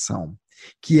infoxicação,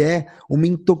 que é uma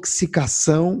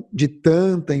intoxicação de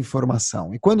tanta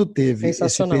informação. E quando teve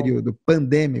esse período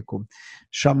pandêmico,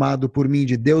 chamado por mim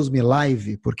de Deus me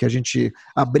live, porque a gente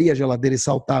abria a geladeira e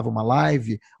saltava uma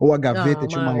live, ou a gaveta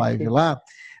tinha uma live lá,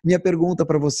 minha pergunta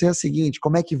para você é a seguinte,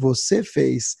 como é que você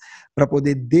fez para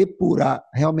poder depurar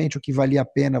realmente o que valia a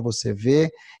pena você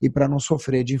ver e para não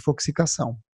sofrer de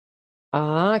infoxicação?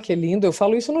 Ah, que lindo. Eu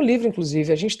falo isso no livro,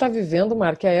 inclusive. A gente está vivendo,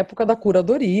 Mark, a época da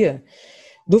curadoria,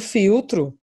 do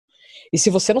filtro. E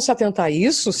se você não se atentar a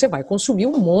isso, você vai consumir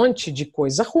um monte de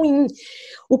coisa ruim.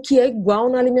 O que é igual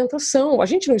na alimentação. A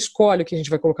gente não escolhe o que a gente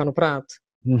vai colocar no prato?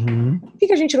 Por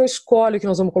que a gente não escolhe o que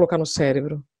nós vamos colocar no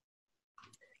cérebro?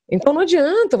 Então não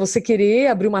adianta você querer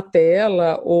abrir uma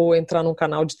tela ou entrar num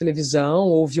canal de televisão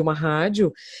ou ouvir uma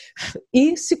rádio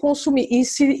e se consumir, e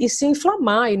se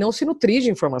inflamar e não se nutrir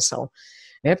de informação,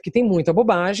 né? Porque tem muita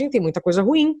bobagem, tem muita coisa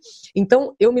ruim.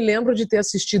 Então eu me lembro de ter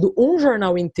assistido um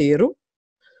jornal inteiro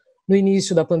no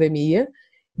início da pandemia,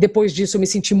 depois disso eu me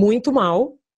senti muito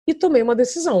mal e tomei uma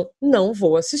decisão, não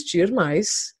vou assistir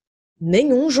mais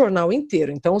nenhum jornal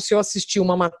inteiro. Então se eu assistir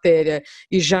uma matéria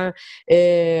e já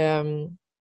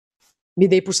me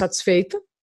dei por satisfeita,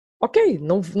 ok,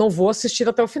 não vou assistir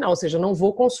até o final, ou seja, não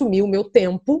vou consumir o meu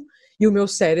tempo e o meu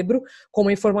cérebro com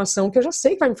uma informação que eu já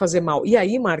sei que vai me fazer mal. E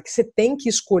aí, Mark, você tem que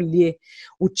escolher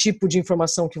o tipo de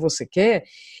informação que você quer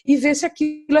e ver se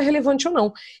aquilo é relevante ou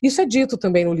não. Isso é dito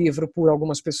também no livro por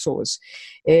algumas pessoas.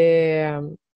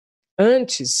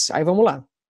 Antes, aí vamos lá.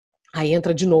 Aí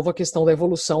entra de novo a questão da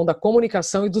evolução da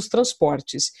comunicação e dos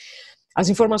transportes. As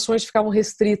informações ficavam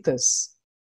restritas.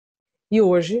 E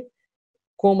hoje,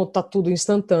 como está tudo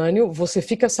instantâneo, você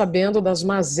fica sabendo das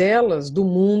mazelas do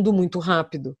mundo muito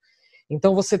rápido.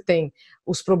 Então você tem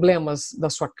os problemas da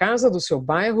sua casa, do seu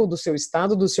bairro, do seu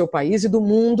estado, do seu país e do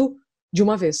mundo de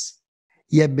uma vez.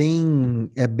 E é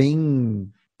bem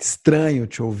estranho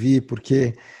te ouvir,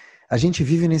 porque a gente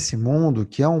vive nesse mundo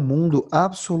que é um mundo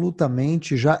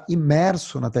absolutamente já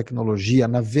imerso na tecnologia,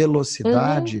 na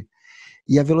velocidade,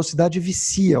 e a velocidade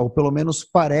vicia, ou pelo menos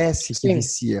parece que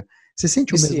vicia. Você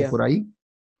sente o mesmo por aí?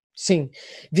 Sim,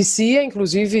 vicia,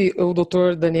 inclusive o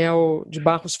Dr. Daniel de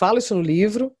Barros fala isso no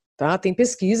livro, tá? Tem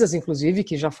pesquisas, inclusive,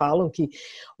 que já falam que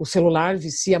o celular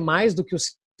vicia mais do que o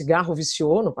cigarro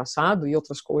viciou no passado e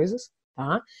outras coisas,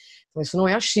 tá? Então isso não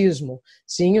é achismo.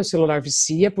 Sim, o celular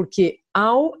vicia porque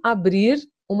ao abrir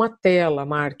uma tela,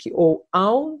 Mark, ou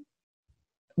ao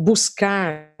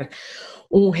buscar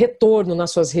um retorno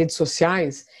nas suas redes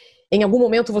sociais, em algum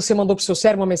momento você mandou para o seu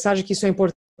cérebro uma mensagem que isso é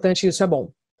importante e isso é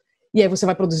bom. E aí você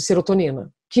vai produzir serotonina,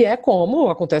 que é como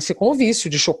acontece com o vício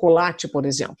de chocolate, por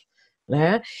exemplo,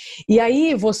 né? E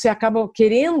aí você acaba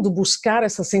querendo buscar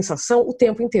essa sensação o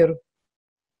tempo inteiro.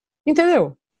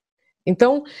 Entendeu?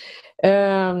 Então,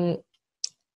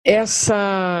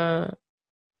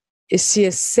 esse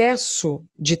excesso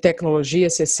de tecnologia,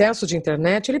 esse excesso de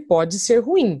internet, ele pode ser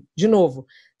ruim, de novo,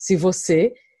 se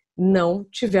você não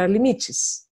tiver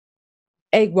limites.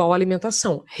 É igual à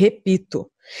alimentação,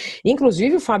 repito.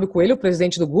 Inclusive o Fábio Coelho, o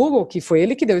presidente do Google, que foi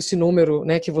ele que deu esse número,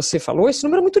 né, que você falou, esse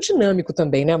número é muito dinâmico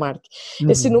também, né, Mark?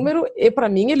 Esse número, para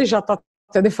mim, ele já está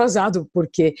até defasado,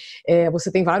 porque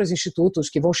você tem vários institutos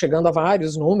que vão chegando a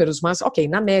vários números, mas, ok,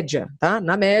 na média, tá?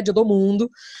 Na média do mundo,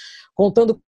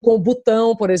 contando com o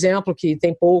Butão, por exemplo, que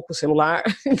tem pouco celular,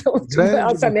 então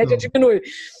essa média diminui.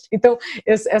 Então,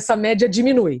 essa média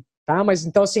diminui. Tá? Mas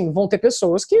então, assim, vão ter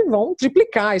pessoas que vão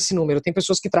triplicar esse número. Tem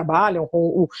pessoas que trabalham com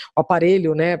o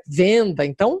aparelho, né, venda.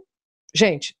 Então,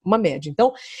 gente, uma média.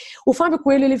 Então, o Fábio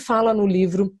Coelho, ele fala no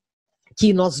livro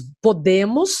que nós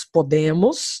podemos,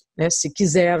 né, se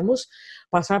quisermos,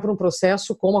 passar por um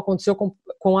processo como aconteceu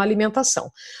com a alimentação.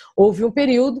 Houve um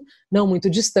período, não muito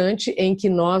distante, em que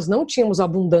nós não tínhamos a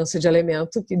abundância de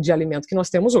alimento que nós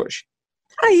temos hoje.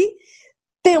 Aí,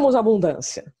 temos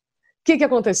abundância. O que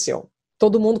aconteceu?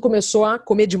 Todo mundo começou a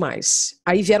comer demais.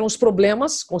 Aí vieram os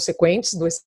problemas consequentes do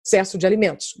excesso de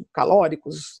alimentos,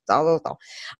 calóricos, tal.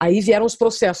 Aí vieram os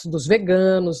processos dos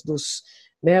veganos, dos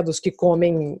que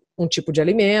comem um tipo de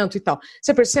alimento e tal.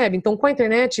 Você percebe? Então, com a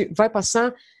internet vai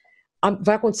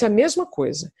acontecer a mesma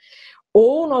coisa.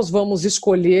 Ou nós vamos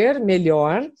escolher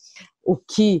melhor o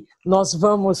que nós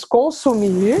vamos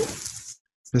consumir.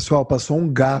 Pessoal, passou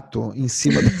um gato em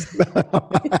cima do...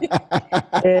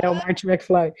 É o Marty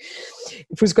McFly.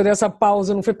 Por isso que eu dei essa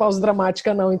pausa, não foi pausa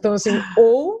dramática, não. Então, assim,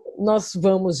 ou nós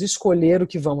vamos escolher o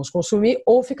que vamos consumir,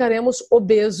 ou ficaremos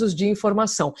obesos de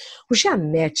informação. O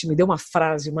Gianetti me deu uma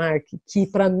frase, Mark, que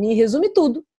para mim resume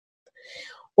tudo.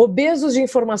 Obesos de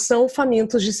informação,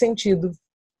 famintos de sentido.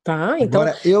 Tá? Então,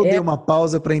 agora, eu dei uma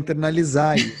pausa para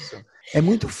internalizar isso. É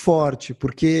muito forte,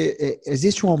 porque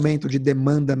existe um aumento de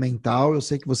demanda mental, eu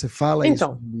sei que você fala isso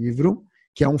no livro,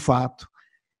 que é um fato.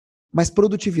 Mas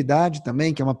produtividade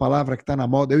também, que é uma palavra que está na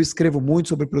moda, eu escrevo muito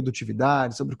sobre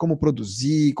produtividade, sobre como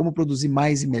produzir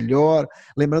mais e melhor,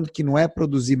 lembrando que não é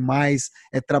produzir mais,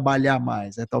 é trabalhar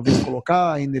mais, é talvez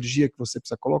colocar a energia que você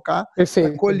precisa colocar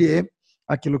para colher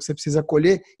aquilo que você precisa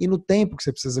colher e no tempo que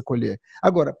você precisa colher.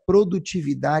 Agora,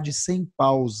 produtividade sem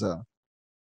pausa,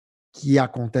 que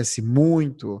acontece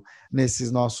muito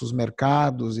nesses nossos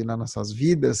mercados e nas nossas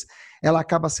vidas, ela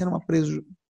acaba sendo uma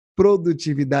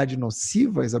produtividade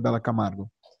nociva, Isabela Camargo?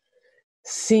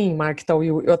 Sim, Mark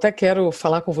Tawil, eu até quero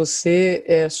falar com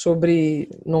você sobre,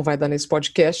 não vai dar nesse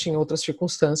podcast, em outras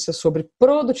circunstâncias, sobre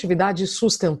produtividade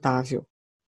sustentável.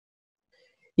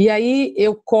 E aí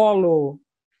eu colo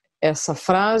essa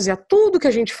frase a tudo que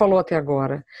a gente falou até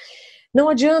agora. Não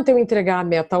adianta eu entregar a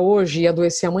meta hoje e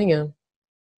adoecer amanhã.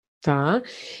 Tá?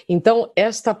 Então,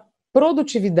 esta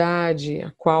produtividade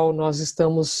a qual nós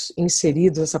estamos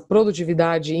inseridos, essa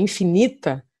produtividade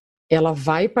infinita, ela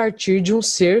vai partir de um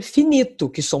ser finito,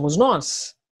 que somos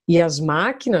nós. E as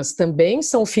máquinas também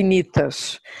são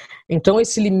finitas. Então,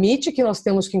 esse limite que nós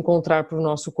temos que encontrar para o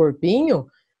nosso corpinho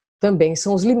também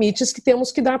são os limites que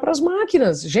temos que dar para as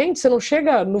máquinas. Gente, você não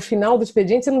chega no final do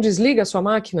expediente, você não desliga a sua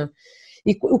máquina.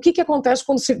 E o que acontece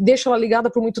quando você deixa ela ligada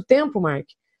por muito tempo, Mark?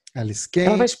 Ela esquenta,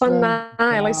 Ela vai espanar,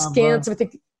 ela esquenta, trava. você vai ter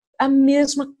que... A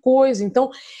mesma coisa. Então,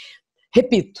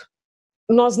 repito,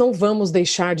 nós não vamos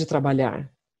deixar de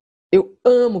trabalhar. Eu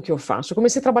amo o que eu faço. Eu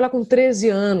comecei a trabalhar com 13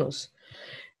 anos.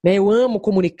 Né? Eu amo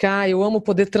comunicar, eu amo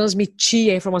poder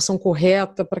transmitir a informação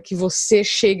correta para que você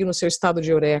chegue no seu estado de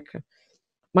eureka.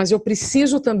 Mas eu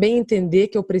preciso também entender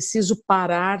que eu preciso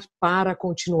parar para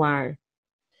continuar.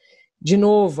 De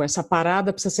novo, essa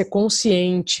parada precisa ser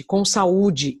consciente, com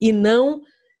saúde, e não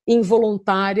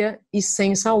involuntária e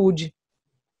sem saúde.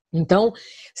 Então,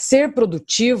 ser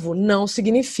produtivo não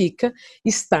significa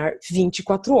estar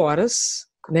 24 horas,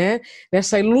 né,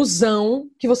 nessa ilusão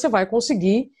que você vai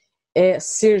conseguir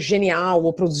ser genial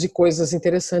ou produzir coisas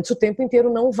interessantes o tempo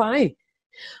inteiro. Não vai.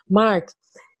 Mark,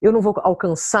 eu não vou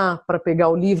alcançar para pegar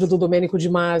o livro do Domênico de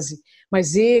Masi,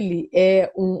 mas ele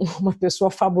é uma pessoa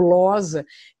fabulosa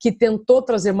que tentou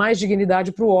trazer mais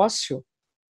dignidade para o ócio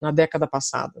na década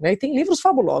passada, né? E tem livros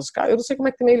fabulosos, cara. Eu não sei como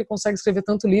é que também ele consegue escrever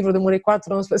tanto livro, eu demorei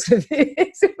 4 anos para escrever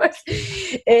esse, mas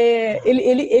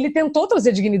ele tentou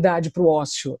trazer dignidade para o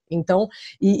ócio. Então,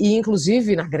 e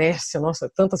inclusive na Grécia, nossa,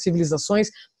 tantas civilizações,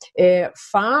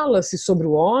 fala-se sobre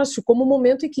o ócio como um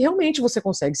momento em que realmente você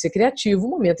consegue ser criativo,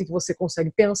 um momento em que você consegue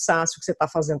pensar se o que você está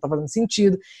fazendo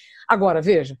sentido. Agora,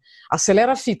 veja,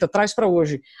 acelera a fita, traz para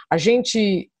hoje. A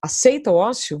gente aceita o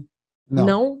ócio?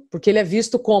 Não, porque ele é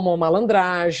visto como uma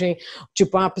malandragem,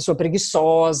 tipo uma pessoa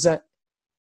preguiçosa.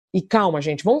 E calma,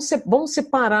 gente, vamos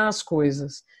separar as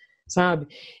coisas, sabe?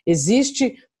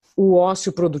 Existe o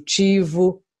ócio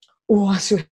produtivo, o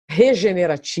ócio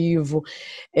regenerativo,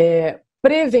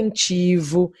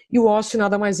 preventivo, e o ócio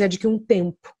nada mais é do que um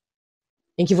tempo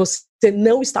em que você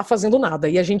não está fazendo nada.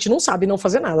 E a gente não sabe não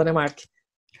fazer nada, né, Mark?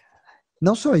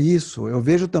 Não só isso, eu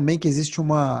vejo também que existe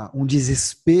um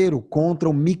desespero contra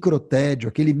o microtédio,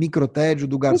 aquele microtédio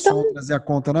do garçom trazer a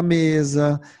conta na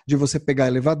mesa, de você pegar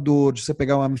elevador, de você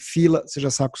pegar uma fila, você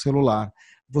já saca o celular.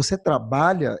 Você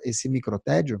trabalha esse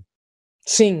microtédio?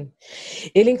 Sim.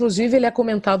 Inclusive, ele é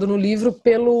comentado no livro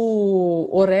pelo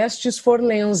Orestes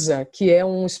Forlenza, que é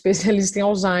um especialista em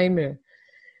Alzheimer.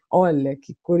 Olha,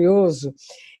 que curioso.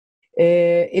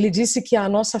 Ele disse que a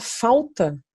nossa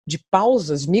falta de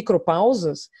pausas,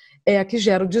 micropausas, é a que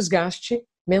gera o desgaste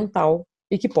mental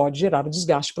e que pode gerar o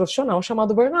desgaste profissional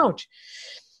chamado burnout.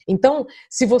 Então,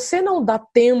 se você não dá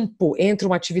tempo entre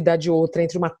uma atividade e outra,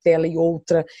 entre uma tela e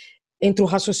outra, entre um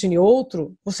raciocínio e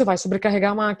outro, você vai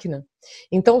sobrecarregar a máquina.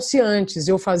 Então, se antes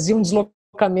eu fazia um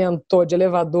deslocamento de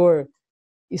elevador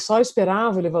e só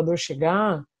esperava o elevador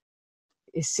chegar,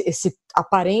 esse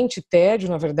aparente tédio,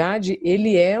 na verdade,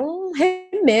 ele é um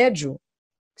remédio,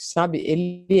 sabe?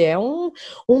 Ele é um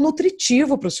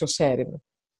nutritivo para o seu cérebro.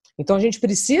 Então a gente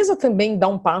precisa também dar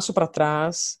um passo para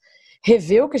trás,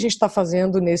 rever o que a gente está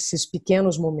fazendo nesses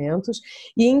pequenos momentos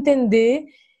e entender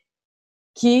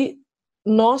que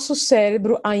nosso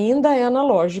cérebro ainda é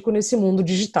analógico nesse mundo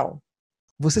digital.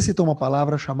 Você citou uma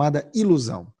palavra chamada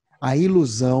ilusão. A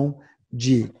ilusão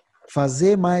de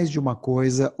fazer mais de uma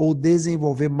coisa ou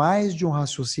desenvolver mais de um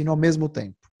raciocínio ao mesmo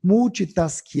tempo.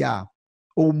 Multitasquear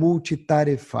ou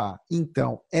multitarefar,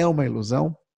 então, é uma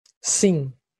ilusão?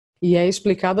 Sim, e é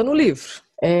explicada no livro.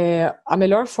 A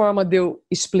melhor forma de eu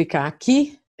explicar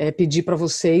aqui é pedir para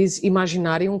vocês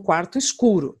imaginarem um quarto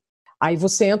escuro. Aí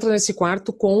você entra nesse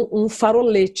quarto com um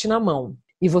farolete na mão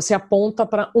e você aponta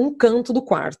para um canto do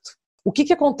quarto. O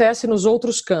que acontece nos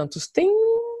outros cantos? Tem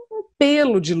um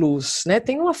pelo de luz, né?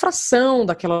 Tem uma fração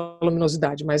daquela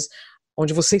luminosidade, mas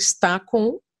onde você está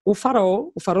com o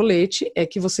farolete, é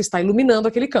que você está iluminando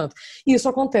aquele canto. E isso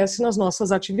acontece nas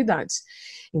nossas atividades.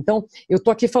 Então, eu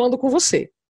estou aqui falando com você.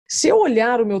 Se eu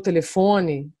olhar o meu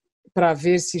telefone para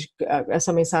ver se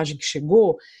essa mensagem que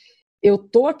chegou, eu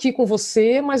estou aqui com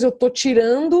você, mas eu estou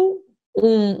tirando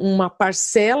uma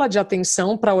parcela de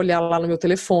atenção para olhar lá no meu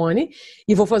telefone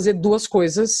e vou fazer 2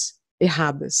 coisas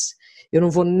erradas. Eu não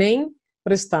vou nem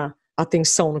prestar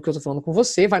atenção no que eu estou falando com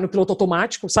você, vai no piloto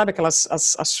automático, sabe aquelas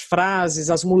as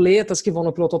frases, as muletas que vão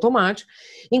no piloto automático,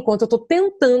 enquanto eu estou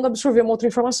tentando absorver uma outra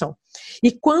informação.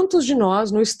 E quantos de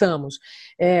nós não estamos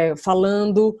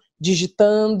falando,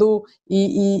 digitando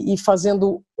e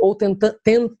fazendo ou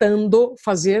tentando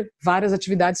fazer várias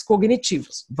atividades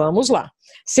cognitivas? Vamos lá.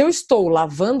 Se eu estou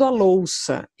lavando a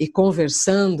louça e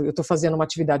conversando, eu estou fazendo uma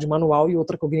atividade manual e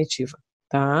outra cognitiva.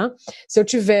 Tá? Se eu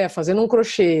estiver fazendo um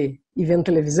crochê e vendo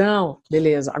televisão,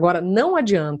 beleza. Agora, não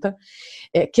adianta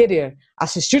querer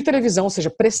assistir televisão, ou seja,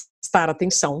 prestar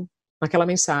atenção naquela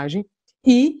mensagem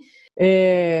e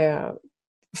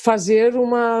fazer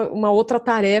uma outra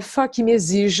tarefa que me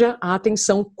exija a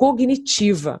atenção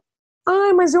cognitiva.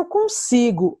 Ah, mas eu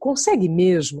consigo. Consegue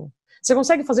mesmo? Você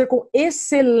consegue fazer com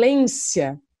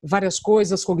excelência várias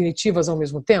coisas cognitivas ao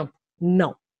mesmo tempo?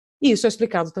 Não. E isso é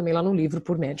explicado também lá no livro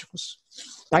por médicos.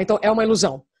 Tá? Então, é uma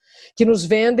ilusão que nos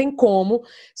vendem como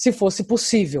se fosse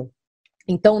possível.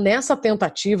 Então, nessa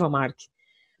tentativa, Mark,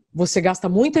 você gasta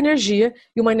muita energia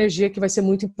e uma energia que vai ser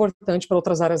muito importante para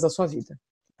outras áreas da sua vida.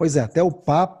 Pois é, até o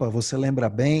Papa, você lembra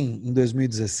bem, em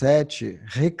 2017,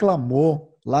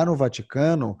 reclamou lá no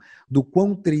Vaticano do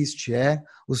quão triste é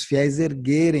os fiéis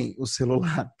erguerem o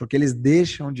celular, porque eles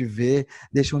deixam de ver,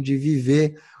 deixam de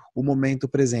viver o momento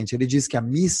presente. Ele diz que a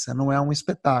missa não é um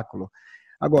espetáculo.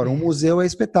 Agora, um museu é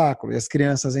espetáculo, e as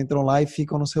crianças entram lá e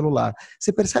ficam no celular.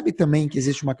 Você percebe também que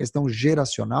existe uma questão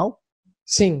geracional?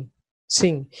 Sim,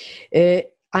 sim.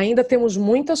 Ainda temos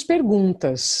muitas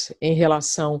perguntas em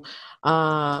relação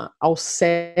ao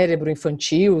cérebro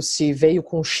infantil, se veio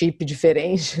com um chip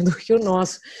diferente do que o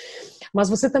nosso. Mas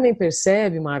você também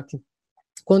percebe, Mark,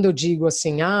 quando eu digo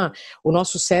assim, o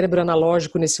nosso cérebro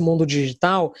analógico nesse mundo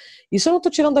digital, isso eu não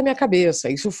estou tirando da minha cabeça,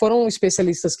 isso foram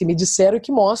especialistas que me disseram e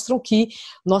que mostram que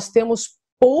nós temos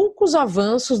poucos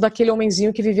avanços daquele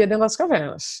homenzinho que vivia dentro das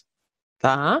cavernas,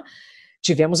 tá?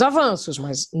 Tivemos avanços,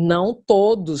 mas não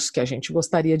todos que a gente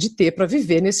gostaria de ter para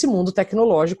viver nesse mundo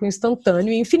tecnológico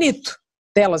instantâneo e infinito.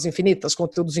 Telas infinitas,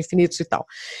 conteúdos infinitos e tal.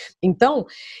 Então,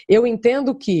 eu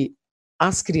entendo que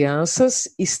as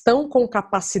crianças estão com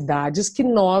capacidades que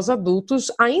nós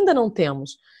adultos ainda não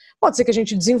temos. Pode ser que a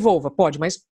gente desenvolva, pode,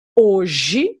 mas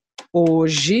hoje,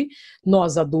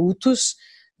 nós adultos,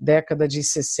 década de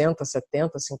 60,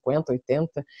 70, 50,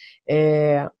 80,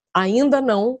 ainda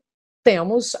não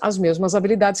temos as mesmas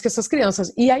habilidades que essas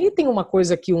crianças. E aí tem uma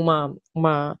coisa que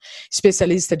uma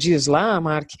especialista diz lá,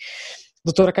 Mark,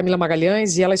 doutora Camila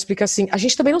Magalhães, e ela explica assim, a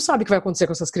gente também não sabe o que vai acontecer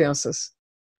com essas crianças.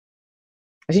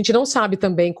 A gente não sabe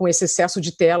também, com esse excesso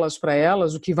de telas para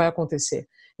elas, o que vai acontecer.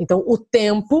 Então, o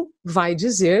tempo vai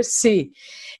dizer se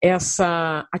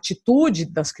essa atitude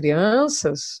das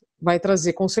crianças vai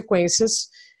trazer consequências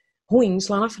ruins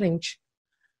lá na frente.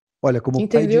 Olha, como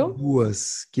Entendeu? pai de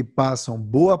duas que passam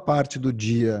boa parte do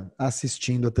dia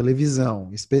assistindo a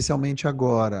televisão, especialmente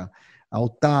agora, ao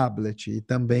tablet e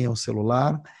também ao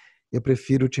celular, eu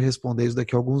prefiro te responder isso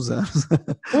daqui a alguns anos.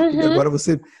 Porque agora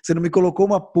você não me colocou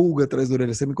uma pulga atrás da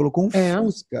orelha, você me colocou um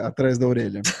fusca atrás da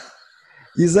orelha.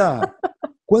 Isa,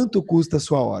 quanto custa a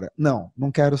sua hora?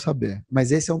 Não quero saber.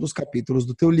 Mas esse é um dos capítulos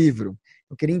do teu livro.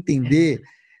 Eu queria entender,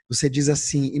 você diz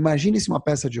assim, imagine se uma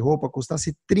peça de roupa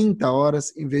custasse 30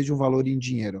 horas em vez de um valor em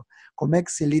dinheiro. Como é que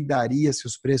você lidaria se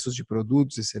os preços de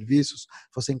produtos e serviços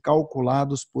fossem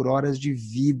calculados por horas de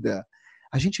vida?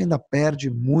 A gente ainda perde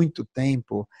muito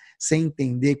tempo sem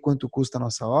entender quanto custa a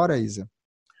nossa hora, Isa?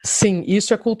 Sim,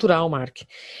 isso é cultural, Mark.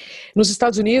 Nos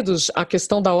Estados Unidos, a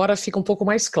questão da hora fica um pouco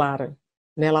mais clara,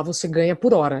 né? Lá você ganha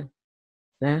por hora,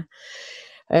 né?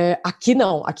 Aqui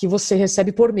não, aqui você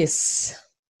recebe por mês.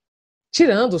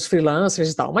 Tirando os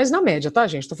freelancers e tal, mas na média, tá,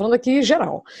 gente? Estou falando aqui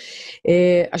geral.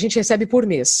 A gente recebe por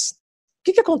mês.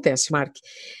 O que acontece, Mark?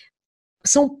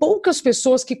 São poucas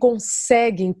pessoas que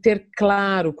conseguem ter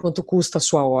claro quanto custa a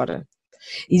sua hora.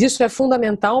 E isso é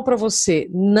fundamental para você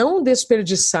não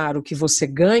desperdiçar o que você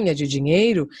ganha de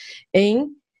dinheiro em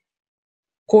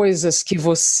coisas que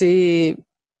você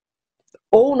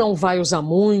ou não vai usar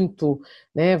muito,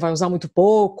 né, vai usar muito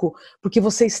pouco, porque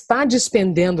você está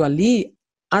despendendo ali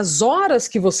as horas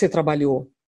que você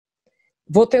trabalhou.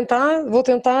 Vou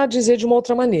tentar dizer de uma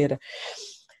outra maneira.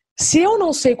 Se eu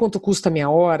não sei quanto custa a minha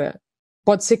hora,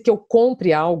 pode ser que eu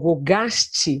compre algo ou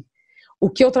gaste o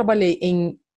que eu trabalhei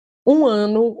em um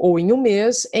ano ou em um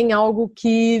mês em algo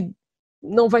que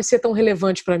não vai ser tão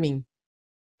relevante para mim.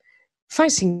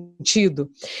 Faz sentido?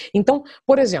 Então,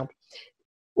 por exemplo,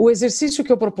 o exercício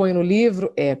que eu proponho no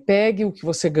livro é pegue o que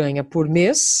você ganha por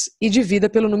mês e divida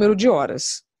pelo número de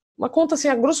horas. Uma conta assim,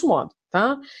 a grosso modo,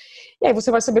 tá? E aí você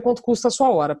vai saber quanto custa a sua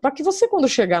hora. Para que você, quando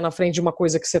chegar na frente de uma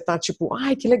coisa que você tá tipo,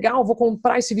 ai, que legal, vou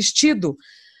comprar esse vestido,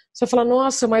 você vai falar,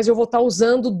 nossa, mas eu vou estar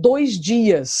usando 2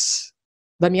 dias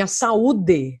da minha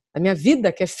saúde, da minha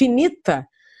vida, que é finita,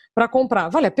 para comprar.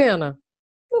 Vale a pena?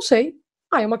 Não sei.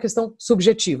 É uma questão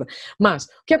subjetiva. Mas,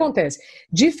 o que acontece?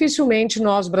 Dificilmente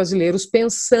nós, brasileiros,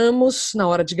 pensamos, na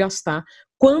hora de gastar,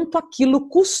 quanto aquilo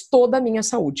custou da minha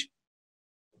saúde.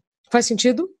 Faz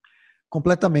sentido?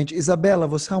 Completamente. Isabela,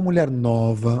 você é uma mulher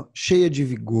nova, cheia de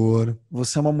vigor,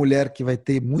 você é uma mulher que vai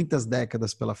ter muitas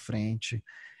décadas pela frente.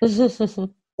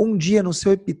 Um dia no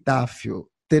seu epitáfio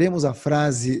teremos a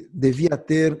frase devia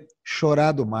ter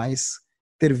chorado mais,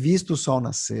 ter visto o sol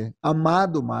nascer,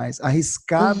 amado mais,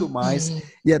 arriscado mais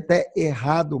e até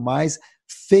errado mais,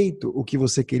 feito o que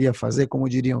você queria fazer, como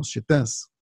diriam os titãs?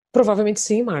 Provavelmente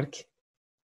sim, Mark.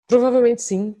 Provavelmente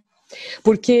sim.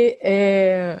 Porque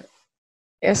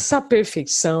essa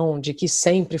perfeição de que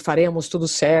sempre faremos tudo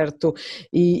certo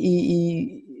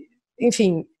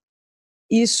enfim,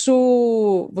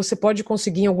 isso você pode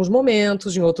conseguir em alguns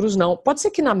momentos, em outros não. Pode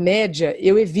ser que na média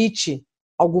eu evite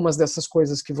algumas dessas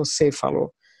coisas que você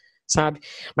falou, sabe?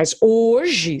 Mas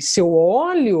hoje, se eu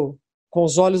olho com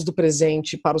os olhos do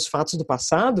presente para os fatos do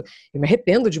passado, eu me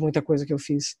arrependo de muita coisa que eu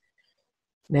fiz,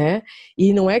 né?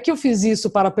 E não é que eu fiz isso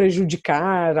para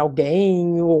prejudicar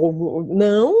alguém,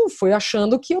 não, foi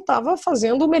achando que eu estava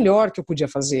fazendo o melhor que eu podia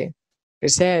fazer,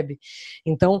 percebe?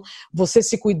 Então, você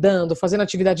se cuidando, fazendo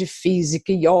atividade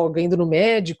física, yoga, indo no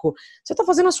médico, você está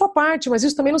fazendo a sua parte, mas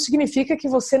isso também não significa que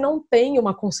você não tenha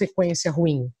uma consequência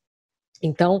ruim.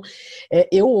 Então,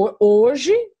 eu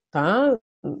hoje, tá?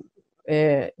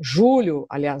 Julho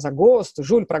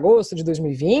para agosto de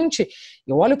 2020,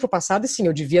 eu olho para o passado e sim,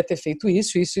 eu devia ter feito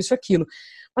isso, aquilo.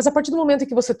 Mas a partir do momento em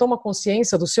que você toma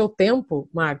consciência do seu tempo,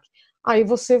 Mark, aí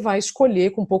você vai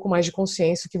escolher com um pouco mais de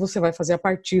consciência o que você vai fazer a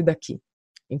partir daqui.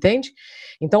 Entende?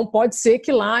 Então pode ser que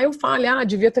lá eu fale,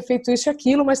 devia ter feito isso e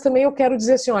aquilo, mas também eu quero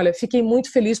dizer assim, olha, fiquei muito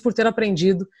feliz por ter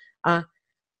aprendido a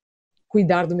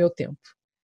cuidar do meu tempo.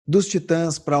 Dos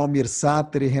Titãs para Almir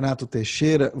Sater e Renato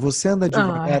Teixeira, você anda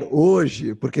devagar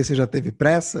hoje porque você já teve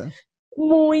pressa?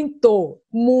 Muito,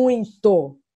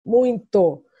 muito,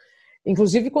 muito.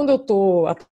 Inclusive quando eu estou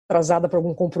atrasada para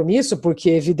algum compromisso, porque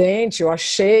é evidente, eu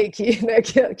achei que, né,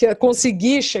 que ia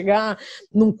conseguir chegar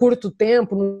num curto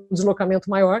tempo, num deslocamento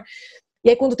maior, e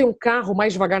aí quando tem um carro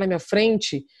mais devagar na minha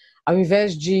frente, ao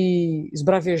invés de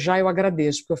esbravejar, eu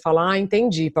agradeço, porque eu falo,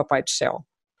 entendi, papai do céu.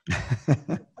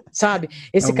 Sabe?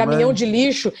 Esse caminhão de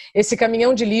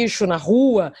lixo na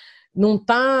rua não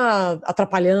está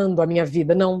atrapalhando a minha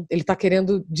vida, não. Ele está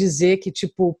querendo dizer que,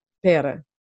 tipo, pera.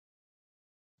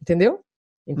 Entendeu?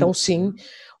 Então, sim,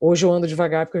 hoje eu ando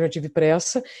devagar porque eu já tive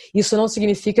pressa. Isso não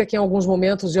significa que em alguns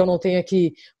momentos eu não tenha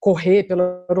que correr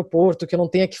pelo aeroporto, que eu não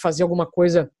tenha que fazer alguma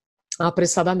coisa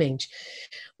apressadamente.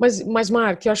 Mas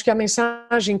Mark, eu acho que a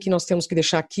mensagem que nós temos que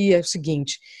deixar aqui é o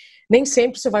seguinte: nem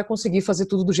sempre você vai conseguir fazer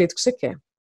tudo do jeito que você quer.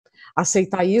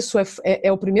 Aceitar isso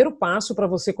é o primeiro passo para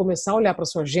você começar a olhar para a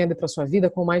sua agenda e para a sua vida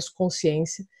com mais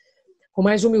consciência, com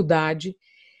mais humildade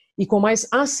e com mais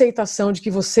aceitação de que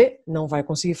você não vai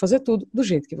conseguir fazer tudo do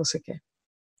jeito que você quer.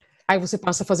 Aí você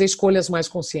passa a fazer escolhas mais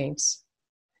conscientes.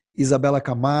 Isabela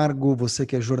Camargo, você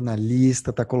que é jornalista,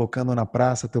 está colocando na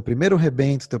praça teu primeiro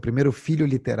rebento, teu primeiro filho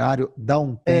literário, Dá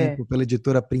um Tempo, pela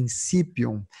editora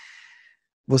Principium.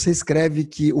 Você escreve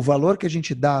que o valor que a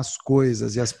gente dá às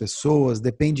coisas e às pessoas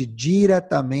depende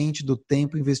diretamente do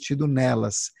tempo investido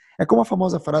nelas. É como a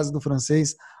famosa frase do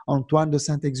francês Antoine de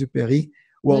Saint-Exupéry,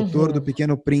 o autor do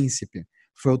Pequeno Príncipe.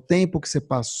 Foi o tempo que você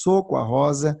passou com a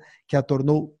Rosa que a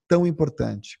tornou tão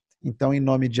importante. Então, em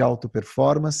nome de Auto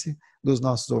Performance, dos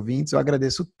nossos ouvintes, eu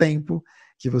agradeço o tempo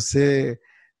que você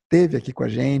teve aqui com a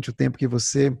gente, o tempo que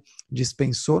você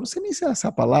dispensou, não sei nem se é essa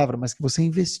a palavra, mas que você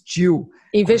investiu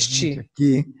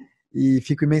aqui, e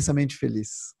fico imensamente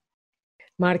feliz.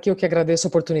 Mark, eu que agradeço a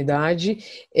oportunidade.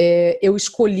 Eu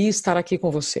escolhi estar aqui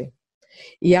com você.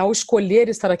 E ao escolher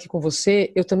estar aqui com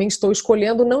você, eu também estou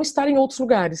escolhendo não estar em outros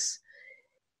lugares.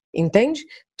 Entende?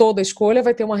 Toda escolha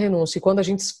vai ter uma renúncia. E quando a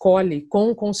gente escolhe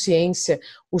com consciência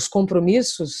os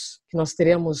compromissos que nós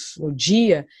teremos no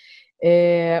dia,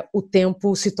 o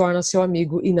tempo se torna seu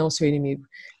amigo e não seu inimigo.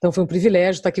 Então foi um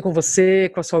privilégio estar aqui com você,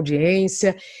 com a sua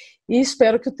audiência, e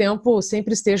espero que o tempo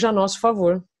sempre esteja a nosso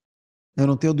favor. Eu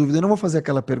não tenho dúvida, eu não vou fazer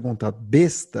aquela pergunta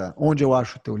besta, onde eu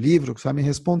acho o teu livro, que você vai me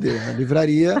responder, na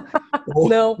livraria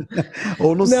não,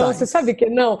 ou no site. Não, você sabe que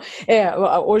não.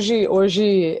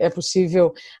 Hoje é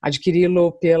possível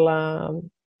adquiri-lo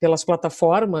pelas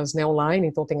plataformas, né, online,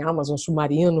 então tem Amazon,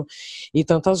 Submarino e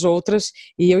tantas outras,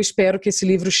 e eu espero que esse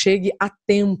livro chegue a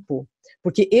tempo,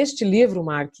 porque este livro,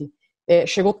 Mark,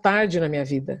 chegou tarde na minha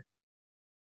vida.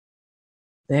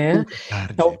 Né?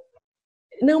 Tarde. Então,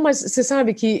 não, mas você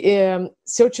sabe que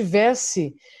se eu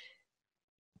tivesse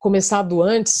começado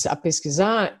antes a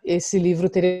pesquisar, esse livro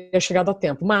teria chegado a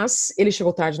tempo. Mas ele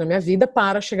chegou tarde na minha vida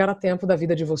para chegar a tempo da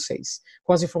vida de vocês,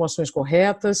 com as informações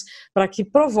corretas, para que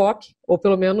provoque, ou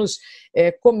pelo menos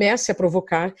comece a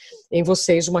provocar em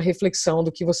vocês uma reflexão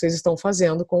do que vocês estão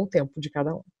fazendo com o tempo de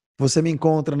cada um. Você me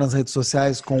encontra nas redes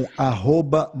sociais com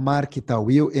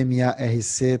 @marktawil,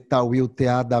 M-A-R-C, Tawil,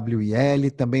 T-A-W-I-L,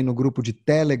 também no grupo de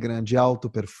Telegram de Auto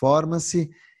Performance.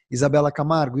 Isabela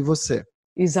Camargo, e você?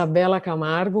 Isabela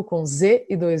Camargo, com Z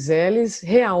e 2 L's,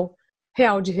 real.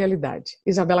 real de realidade.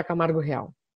 Isabela Camargo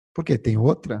Real. Por quê? Tem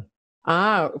outra?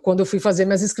 Quando eu fui fazer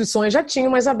minhas inscrições já tinha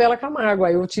uma Isabela Camargo,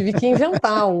 aí eu tive que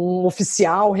inventar um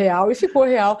oficial real e ficou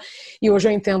real. E hoje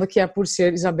eu entendo que é por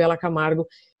ser Isabela Camargo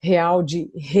Real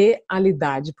de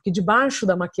realidade, porque debaixo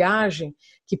da maquiagem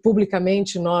que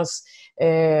publicamente nós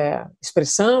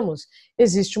expressamos,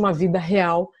 existe uma vida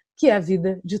real, que é a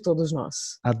vida de todos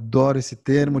nós. Adoro esse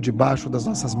termo, debaixo das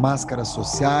nossas máscaras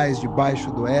sociais,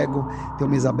 debaixo do ego, tem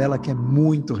uma Isabela que é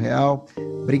muito real.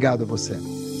 Obrigado a você.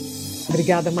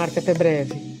 Obrigada, Marca, até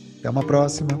breve. Até uma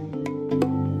próxima.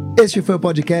 Este foi o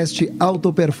podcast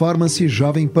Auto Performance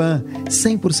Jovem Pan,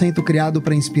 100% criado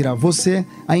para inspirar você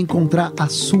a encontrar a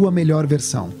sua melhor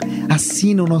versão.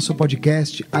 Assina o nosso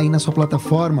podcast aí na sua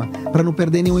plataforma para não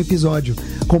perder nenhum episódio.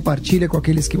 Compartilha com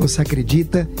aqueles que você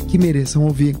acredita que mereçam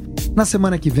ouvir. Na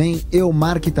semana que vem, eu,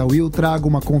 Mark Tawil, trago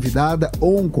uma convidada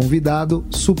ou um convidado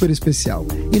super especial.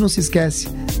 E não se esquece,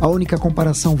 a única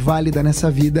comparação válida nessa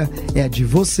vida é a de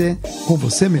você com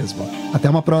você mesmo. Até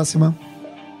uma próxima!